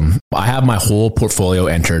awesome. I have my whole portfolio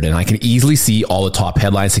entered and I can easily see all the top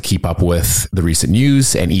headlines to keep up with the recent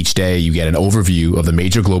news. And each day you get an overview of the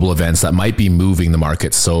major global events that might be moving the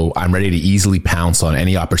market. So I'm ready to easily pounce on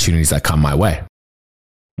any opportunities that come my way.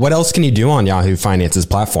 What else can you do on Yahoo Finance's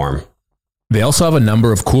platform? They also have a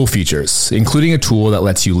number of cool features, including a tool that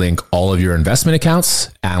lets you link all of your investment accounts,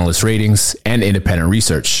 analyst ratings, and independent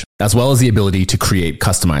research, as well as the ability to create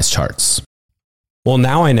customized charts. Well,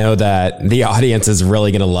 now I know that the audience is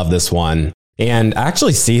really going to love this one. And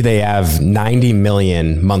actually see they have 90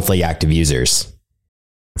 million monthly active users.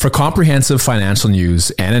 For comprehensive financial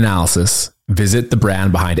news and analysis, visit the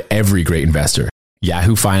brand behind every great investor,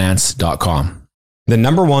 yahoofinance.com. The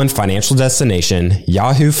number one financial destination,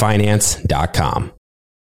 yahoofinance.com.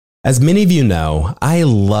 As many of you know, I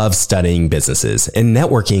love studying businesses and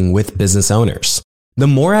networking with business owners. The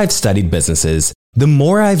more I've studied businesses, the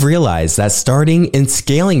more I've realized that starting and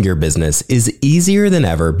scaling your business is easier than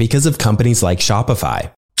ever because of companies like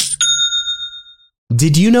Shopify.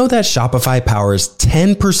 Did you know that Shopify powers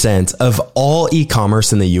 10% of all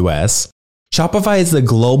e-commerce in the US? Shopify is the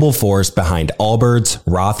global force behind Allbirds,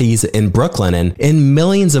 Rothy's, and Brooklinen, and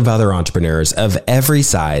millions of other entrepreneurs of every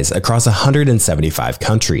size across 175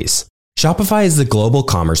 countries. Shopify is the global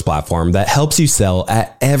commerce platform that helps you sell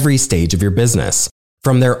at every stage of your business,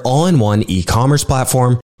 from their all-in-one e-commerce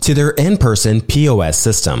platform to their in-person POS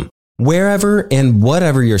system. Wherever and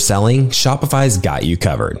whatever you're selling, Shopify's got you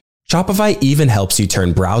covered. Shopify even helps you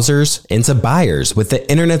turn browsers into buyers with the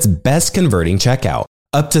internet's best converting checkout,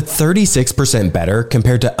 up to 36% better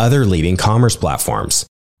compared to other leading commerce platforms.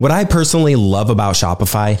 What I personally love about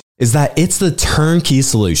Shopify is that it's the turnkey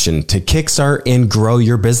solution to kickstart and grow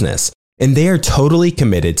your business, and they are totally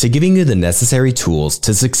committed to giving you the necessary tools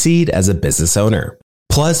to succeed as a business owner.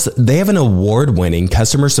 Plus, they have an award-winning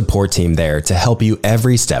customer support team there to help you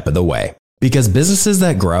every step of the way. Because businesses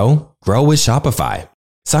that grow with Shopify.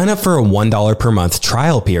 Sign up for a $1 per month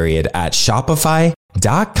trial period at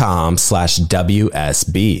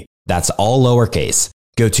shopify.com/WSB. That's all lowercase.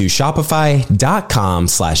 Go to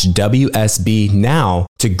shopify.com/WSB now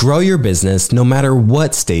to grow your business no matter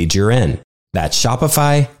what stage you're in. That's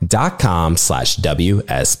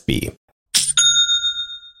shopify.com/WSB.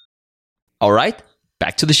 All right,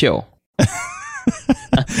 back to the show.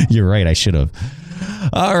 You're right. I should have.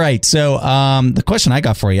 All right. So the question I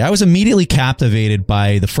got for you, I was immediately captivated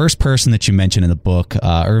by the first person that you mentioned in the book,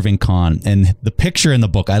 Irving Kahn, and the picture in the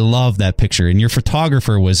book. I love that picture. And your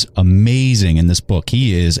photographer was amazing in this book.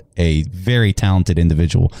 He is a very talented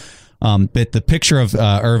individual. But the picture of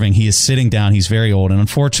Irving, he is sitting down. He's very old. And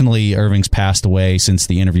unfortunately, Irving's passed away since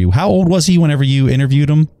the interview. How old was he whenever you interviewed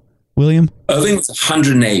him, William? Irving was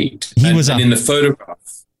 108. He was in the photograph.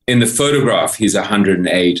 In the photograph, he's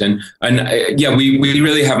 108. And we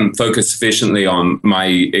really haven't focused sufficiently on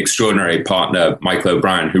my extraordinary partner, Michael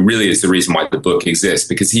O'Brien, who really is the reason why the book exists,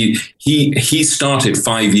 because he started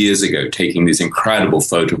 5 years ago taking these incredible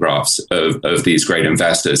photographs of these great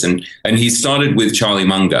investors. And he started with Charlie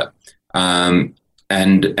Munger. And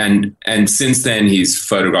since then, he's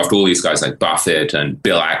photographed all these guys like Buffett and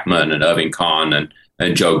Bill Ackman and Irving Kahn and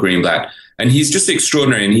Joe Greenblatt. And he's just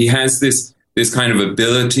extraordinary. And he has this kind of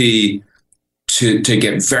ability to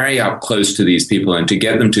get very up close to these people and to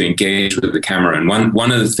get them to engage with the camera. And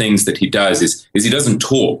one of the things that he does is he doesn't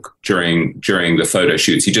talk during the photo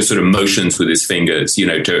shoots. He just sort of motions with his fingers,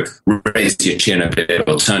 to raise your chin a bit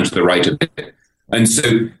or turn to the right a bit. And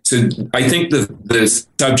so I think the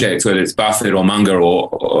subjects, whether it's Buffett or Munger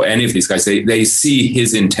or any of these guys, they see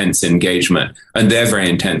his intense engagement, and they're very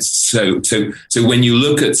intense. So when you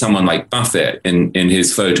look at someone like Buffett in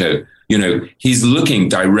his photo, he's looking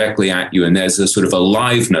directly at you, and there's a sort of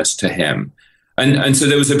aliveness to him. And so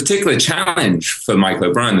there was a particular challenge for Michael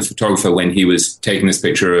O'Brien, the photographer, when he was taking this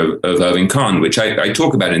picture of Irving Kahn, which I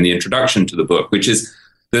talk about in the introduction to the book, which is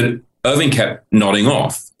that Irving kept nodding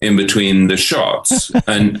off in between the shots.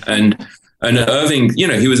 And Irving,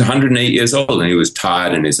 he was 108 years old, and he was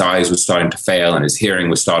tired, and his eyes were starting to fail, and his hearing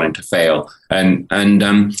was starting to fail. And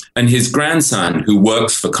his grandson, who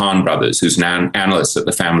works for Kahn Brothers, who's an analyst at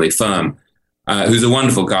the family firm, who's a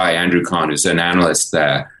wonderful guy, Andrew Kahn, who's an analyst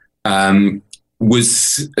there,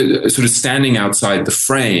 was sort of standing outside the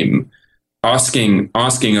frame, asking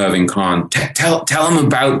Irving Kahn, tell him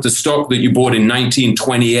about the stock that you bought in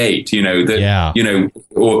 1928,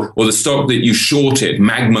 or the stock that you shorted,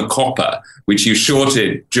 Magma Copper, which you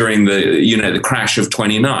shorted during the crash of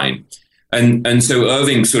 29. And so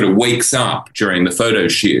Irving sort of wakes up during the photo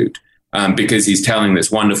shoot because he's telling this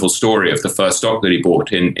wonderful story of the first stock that he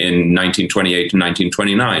bought in 1928 and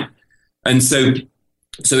 1929. And so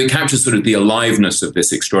it captures sort of the aliveness of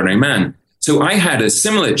this extraordinary man. So I had a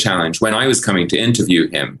similar challenge when I was coming to interview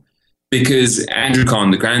him, because Andrew Kahn,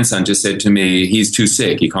 the grandson, just said to me, he's too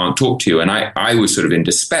sick, he can't talk to you. And I was sort of in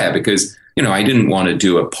despair because, I didn't want to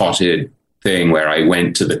do a potted thing where I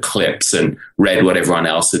went to the clips and read what everyone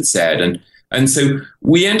else had said. And so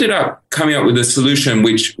we ended up coming up with a solution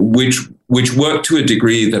which worked to a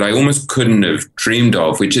degree that I almost couldn't have dreamed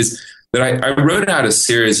of, which is that I wrote out a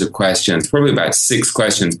series of questions, probably about 6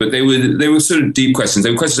 questions, but they were sort of deep questions.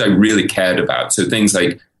 They were questions I really cared about. So things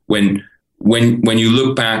like when you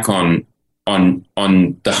look back on the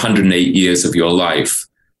 108 years of your life,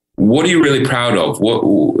 what are you really proud of?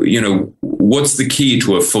 What's the key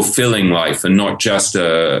to a fulfilling life and not just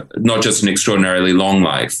an extraordinarily long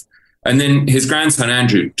life? And then his grandson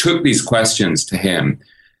Andrew took these questions to him,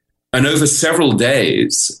 and over several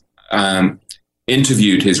days,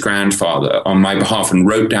 interviewed his grandfather on my behalf and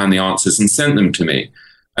wrote down the answers and sent them to me.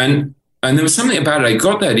 And there was something about it. I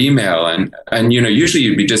got that email and usually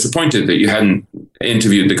you'd be disappointed that you hadn't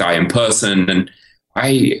interviewed the guy in person.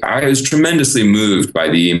 I was tremendously moved by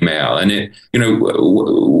the email, and it,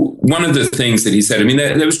 one of the things that he said, I mean,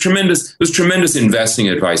 there was tremendous investing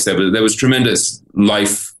advice there, but there was tremendous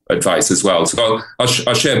life advice as well. So I'll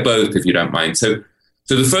share both if you don't mind. So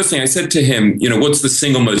the first thing I said to him, what's the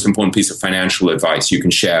single most important piece of financial advice you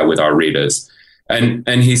can share with our readers? And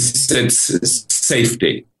he said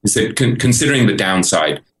safety. He said considering the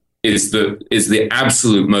downside is the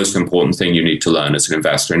absolute most important thing you need to learn as an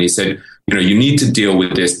investor. And he said, you need to deal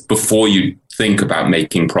with this before you think about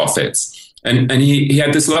making profits. And he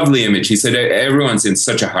had this lovely image. He said, everyone's in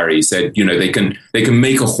such a hurry. He said, they can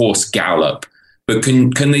make a horse gallop, but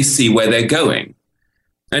can they see where they're going?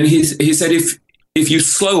 And he said, if you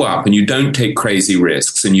slow up and you don't take crazy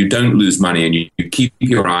risks and you don't lose money and you keep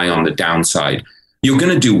your eye on the downside, you're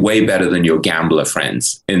going to do way better than your gambler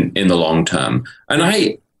friends in the long term.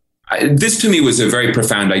 And this to me was a very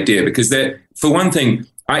profound idea because for one thing,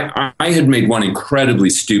 I had made one incredibly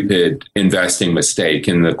stupid investing mistake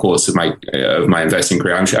in the course of my investing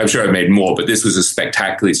career. I'm sure I've made more, but this was a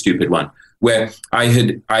spectacularly stupid one where I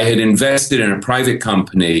had invested in a private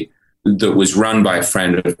company that was run by a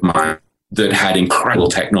friend of mine that had incredible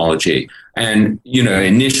technology. And,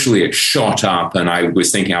 initially it shot up and I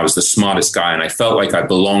was thinking I was the smartest guy and I felt like I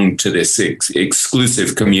belonged to this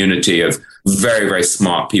exclusive community of very, very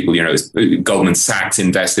smart people. Goldman Sachs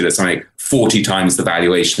invested at something like 40 times the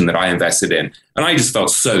valuation that I invested in. And I just felt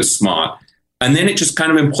so smart. And then it just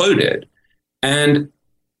kind of imploded. And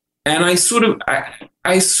I sort of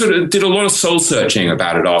did a lot of soul searching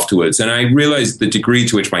about it afterwards. And I realized the degree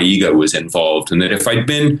to which my ego was involved and that if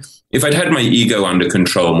I'd had my ego under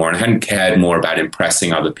control more and hadn't cared more about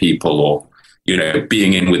impressing other people or,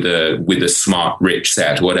 being in with a smart, rich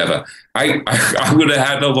set or whatever, I would have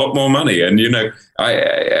had a lot more money. And,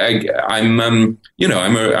 I'm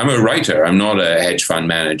a writer. I'm not a hedge fund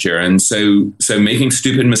manager. And so making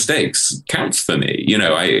stupid mistakes counts for me.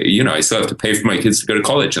 I still have to pay for my kids to go to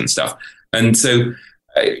college and stuff. And so,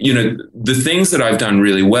 the things that I've done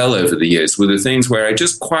really well over the years were the things where I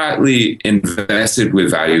just quietly invested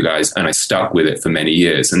with value guys and I stuck with it for many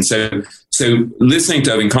years. And so listening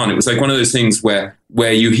to Irving Kahn, it was like one of those things where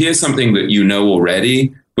you hear something that you know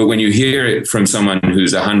already, but when you hear it from someone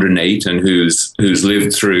who's 108 and who's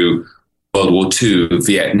lived through World War II,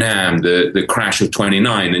 Vietnam, the crash of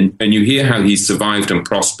 29, and you hear how he survived and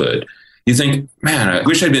prospered, you think, man, I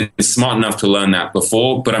wish I'd been smart enough to learn that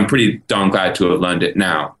before, but I'm pretty darn glad to have learned it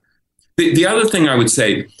now. The other thing I would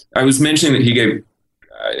say, I was mentioning that he gave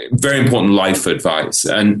very important life advice,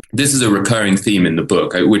 and this is a recurring theme in the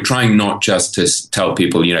book. We're trying not just to tell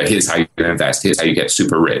people, here's how you invest, here's how you get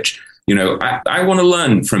super rich. I want to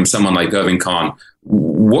learn from someone like Irving Kahn,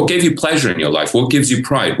 what gave you pleasure in your life? What gives you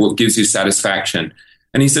pride? What gives you satisfaction?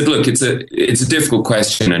 And he said, look, it's a difficult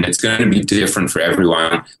question and it's going to be different for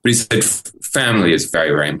everyone. But he said, family is very,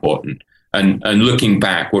 very important. And looking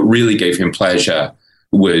back, what really gave him pleasure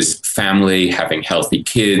was family, having healthy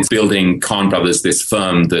kids, building Kahn Brothers, this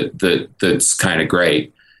firm that's kind of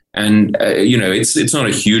great. And, it's not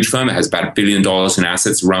a huge firm. It has about $1 billion in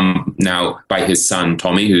assets run now by his son,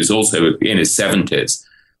 Tommy, who's also in his 70s.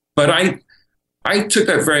 But I took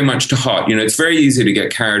that very much to heart. It's very easy to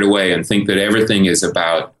get carried away and think that everything is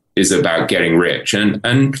about getting rich.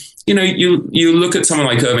 And you look at someone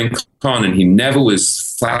like Irving Kahn, and he never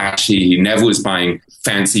was flashy. He never was buying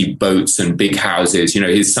fancy boats and big houses.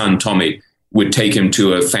 His son Tommy would take him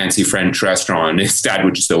to a fancy French restaurant, and his dad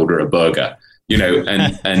would just order a burger.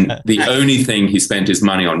 And the only thing he spent his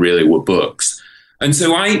money on really were books. And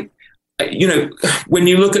so when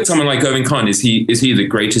you look at someone like Irving Kahn, is he the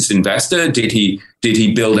greatest investor? Did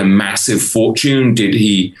he build a massive fortune? Did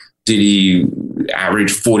he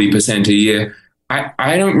average 40% a year?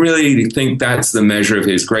 I don't really think that's the measure of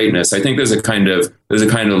his greatness. I think there's a kind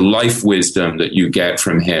of life wisdom that you get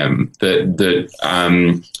from him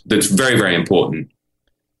that's very, very important.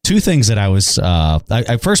 Two things that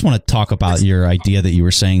I first want to talk about your idea that you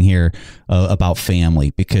were saying here about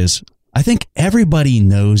family, because I think everybody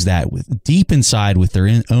knows that deep inside with their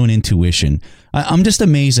own intuition. I'm just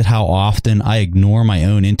amazed at how often I ignore my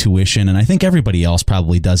own intuition, and I think everybody else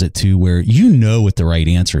probably does it too, where what the right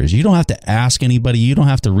answer is. You don't have to ask anybody. You don't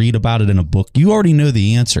have to read about it in a book. You already know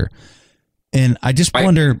the answer. And I just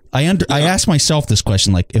wonder, I ask myself this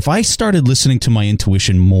question, like, if I started listening to my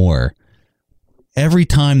intuition more every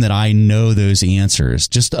time that I know those answers,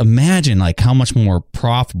 just imagine like how much more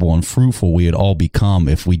profitable and fruitful we would all become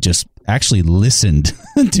if we just actually listened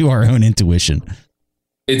to our own intuition.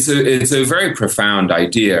 It's a very profound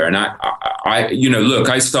idea. And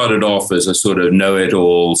I started off as a sort of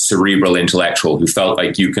know-it-all cerebral intellectual who felt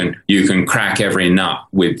like you can crack every nut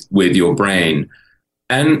with your brain.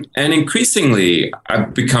 And increasingly,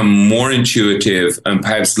 I've become more intuitive and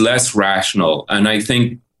perhaps less rational. And I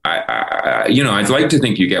think, I'd like to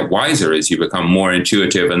think you get wiser as you become more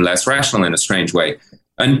intuitive and less rational in a strange way.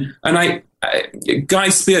 And Guy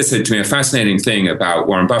Spier said to me a fascinating thing about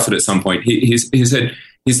Warren Buffett at some point. He said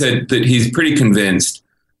that he's pretty convinced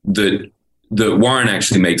that Warren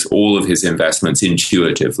actually makes all of his investments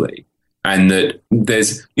intuitively, and that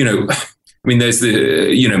there's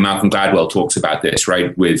Malcolm Gladwell talks about this,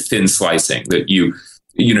 right, with thin slicing, that you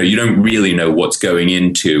don't really know what's going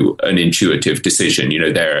into an intuitive decision.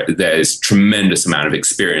 There's tremendous amount of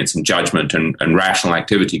experience and judgment and rational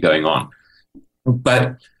activity going on.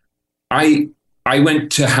 But I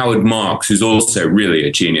went to Howard Marks, who's also really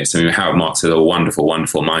a genius. I mean, Howard Marks has a wonderful,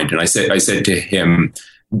 wonderful mind. And I said to him,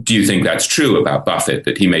 do you think that's true about Buffett,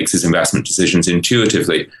 that he makes his investment decisions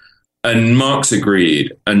intuitively? And Marks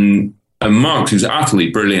agreed. And Marks, who's utterly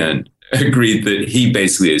brilliant, agreed that he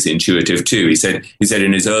basically is intuitive too. He said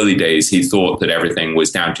in his early days, he thought that everything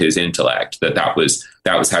was down to his intellect, that was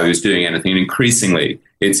how he was doing anything. And increasingly,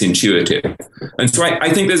 it's intuitive. And so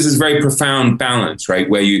I think there's this very profound balance, right,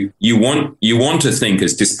 where you want to think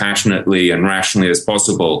as dispassionately and rationally as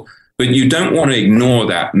possible, but you don't want to ignore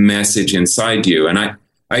that message inside you. And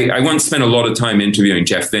I once spent a lot of time interviewing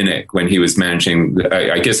Jeff Vinnick when he was managing,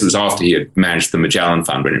 I guess it was after he had managed the Magellan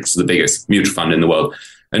Fund, when it was the biggest mutual fund in the world.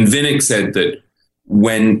 And Vinnick said that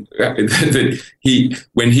when he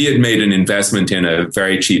had made an investment in a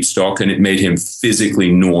very cheap stock and it made him physically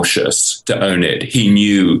nauseous to own it, he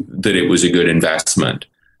knew that it was a good investment.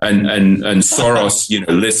 And Soros,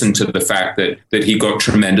 listened to the fact that he got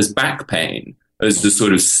tremendous back pain as the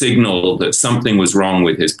sort of signal that something was wrong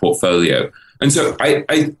with his portfolio. And so I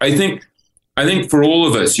think for all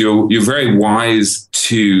of us, you're very wise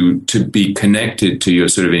to be connected to your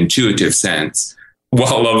sort of intuitive sense,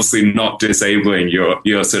 while obviously not disabling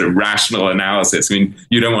your sort of rational analysis. I mean,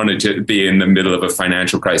 you don't want to be in the middle of a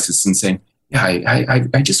financial crisis and saying, yeah,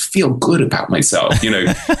 I just feel good about myself. You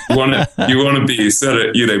want to be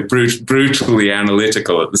sort of, brutally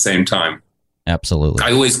analytical at the same time. Absolutely.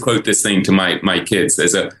 I always quote this thing to my kids.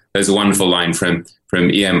 There's a wonderful line from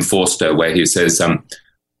E.M. Forster where he says,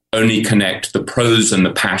 only connect the prose and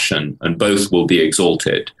the passion and both will be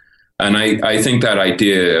exalted. And I think that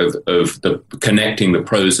idea of the connecting the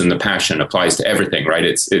prose and the passion applies to everything, right?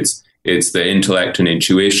 It's the intellect and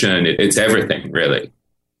intuition. It's everything, really.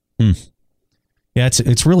 Yeah,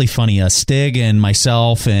 it's really funny. Stig and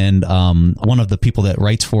myself and one of the people that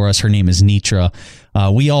writes for us, her name is Nitra.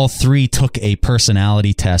 We all three took a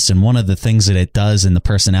personality test, and one of the things that it does in the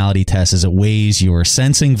personality test is it weighs your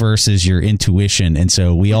sensing versus your intuition. And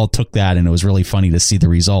so we all took that, and it was really funny to see the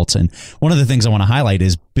results. And one of the things I want to highlight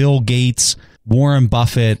is Bill Gates, Warren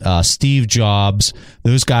Buffett, Steve Jobs,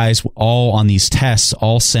 those guys all on these tests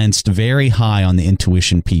all sensed very high on the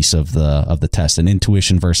intuition piece of the test, and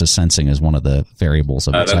intuition versus sensing is one of the variables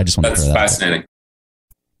of it. So I just want to throw that fascinating.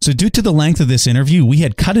 So due to the length of this interview, we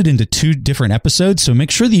had cut it into 2 different episodes. So make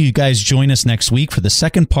sure that you guys join us next week for the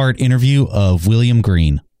second part interview of William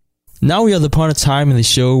Green. Now we are at the point of time in the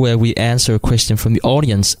show where we answer a question from the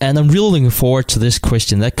audience, and I'm really looking forward to this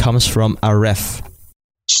question that comes from Aref.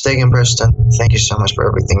 Stig and Preston, thank you so much for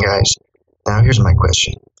everything, guys. Now here's my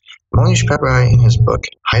question. Mohnish Pabrai, in his book,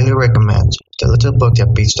 highly recommends The Little Book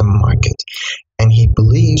That Beats the Market, and he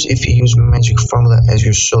believes if you use magic formula as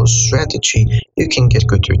your sole strategy, you can get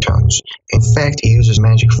good returns. In fact, he uses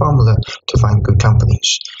magic formula to find good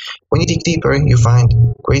companies. When you dig deeper, you find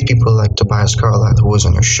great people like Tobias Carlyle, who was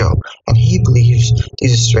on your show, and he believes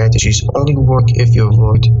these strategies only work if you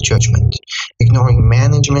avoid judgment. Ignoring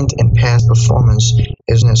management and past performance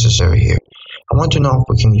is necessary here. I want to know if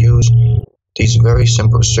we can use these very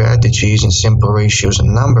simple strategies and simple ratios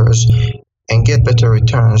and numbers and get better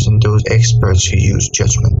returns than those experts who use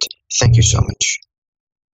judgment. Thank you so much.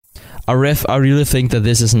 Aref, I really think that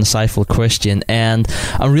this is an insightful question, and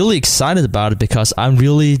I'm really excited about it because I'm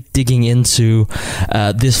really digging into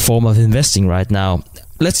this form of investing right now.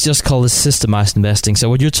 Let's just call this systemized investing. So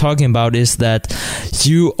what you're talking about is that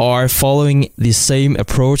you are following the same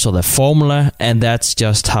approach or the formula, and that's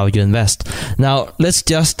just how you invest. Now, let's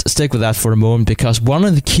just stick with that for a moment, because one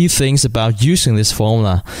of the key things about using this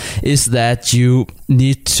formula is that you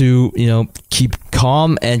need to, keep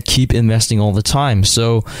calm and keep investing all the time.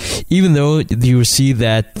 So even though you see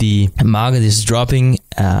that the market is dropping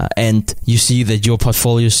and you see that your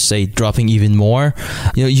portfolio is, say, dropping even more,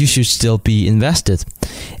 you should still be invested.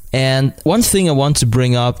 And one thing I want to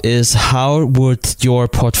bring up is how would your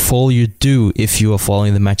portfolio do if you are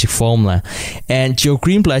following the magic formula? And Joe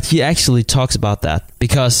Greenblatt, he actually talks about that,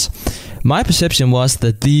 because my perception was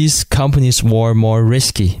that these companies were more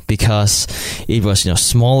risky because it was,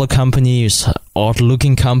 smaller companies,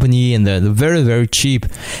 odd-looking company, and they're very, very cheap,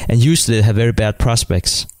 and usually they have very bad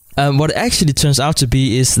prospects. What it actually turns out to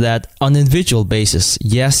be is that on an individual basis,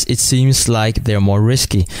 yes, it seems like they're more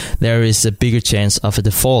risky. There is a bigger chance of a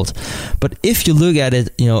default. But if you look at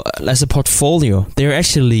it, as a portfolio, they're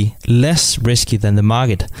actually less risky than the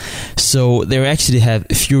market. So they actually have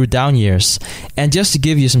fewer down years. And just to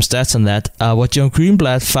give you some stats on that, what Joe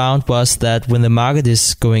Greenblatt found was that when the market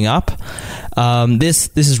is going up,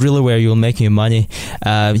 this is really where you'll make your money.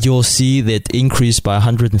 You'll see that increase by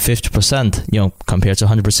 150%, compared to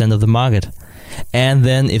 100% of the market. And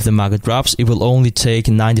then if the market drops, it will only take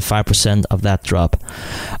 95% of that drop.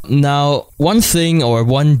 Now, one thing or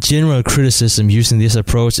one general criticism using this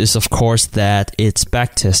approach is, of course, that it's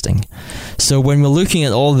backtesting. So when we're looking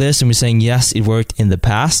at all this and we're saying, yes, it worked in the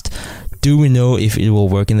past, do we know if it will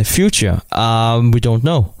work in the future? We don't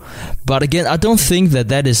know. But again, I don't think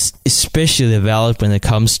that is especially valid when it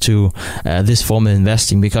comes to this form of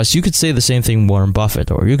investing, because you could say the same thing with Warren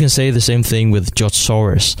Buffett, or you can say the same thing with George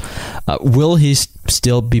Soros. Will he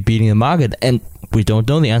still be beating the market? And we don't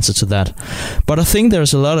know the answer to that. But I think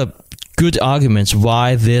there's a lot of good arguments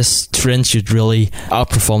why this trend should really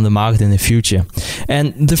outperform the market in the future.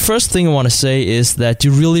 And the first thing I want to say is that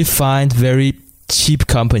you really find very cheap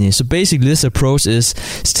companies. So basically this approach is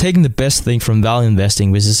taking the best thing from value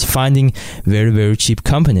investing, which is finding very, very cheap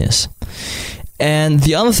companies. And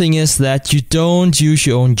the other thing is that you don't use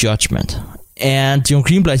your own judgment. And Joe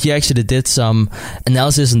Greenblatt, he actually did some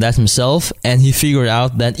analysis on that himself, and he figured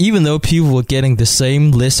out that even though people were getting the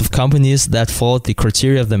same list of companies that followed the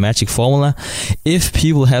criteria of the magic formula, if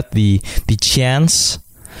people had the chance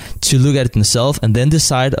to look at it themselves and then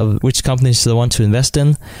decide of which companies they want to invest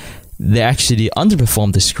in, they actually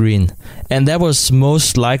underperformed the screen. And that was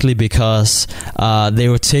most likely because they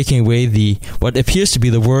were taking away what appears to be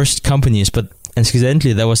the worst companies, but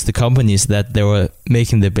incidentally, that was the companies that they were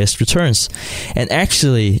making the best returns. And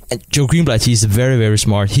actually, Joe Greenblatt, he's very, very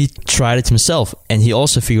smart. He tried it himself, and he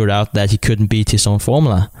also figured out that he couldn't beat his own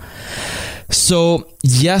formula. So,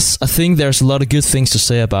 yes, I think there's a lot of good things to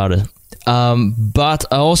say about it. But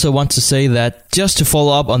I also want to say that just to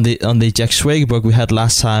follow up on the Jack Schwager book we had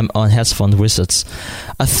last time on hedge fund wizards,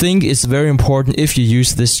 I think it's very important if you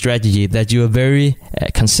use this strategy that you are very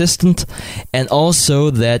consistent, and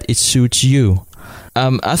also that it suits you.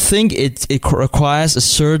 I think it requires a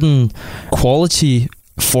certain quality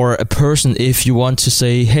for a person if you want to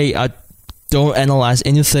say, hey, I don't analyze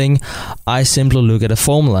anything, I simply look at a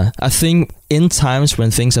formula. I think in times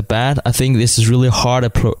when things are bad, I think this is really hard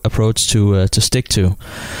approach to stick to.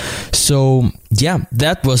 So yeah,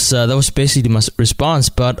 that was basically my response.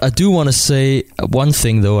 But I do want to say one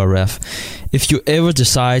thing though, Aref. If you ever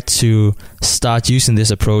decide to start using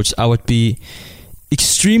this approach, I would be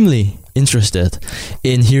extremely interested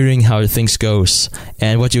in hearing how things goes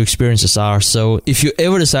and what your experiences are. So if you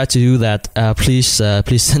ever decide to do that, please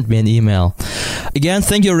send me an email. Again,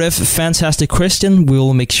 thank you, Riff. Fantastic question.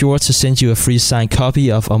 We'll make sure to send you a free signed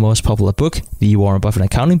copy of our most popular book, the Warren Buffett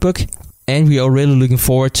Accounting Book. And we are really looking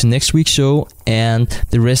forward to next week's show and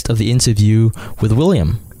the rest of the interview with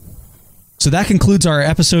William. So that concludes our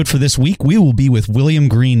episode for this week. We will be with William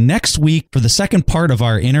Green next week for the second part of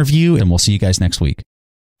our interview, and we'll see you guys next week.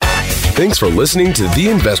 Thanks for listening to The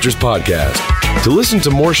Investors Podcast. To listen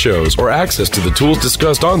to more shows or access to the tools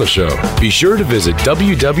discussed on the show, be sure to visit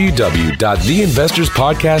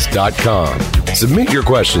www.theinvestorspodcast.com. Submit your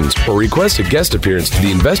questions or request a guest appearance to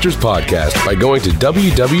The Investors Podcast by going to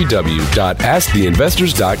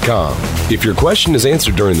www.asktheinvestors.com. If your question is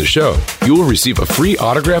answered during the show, you will receive a free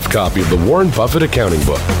autographed copy of the Warren Buffett Accounting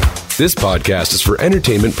Book. This podcast is for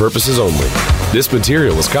entertainment purposes only. This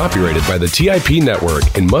material is copyrighted by the TIP Network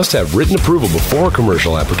and must have written approval before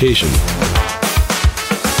commercial application.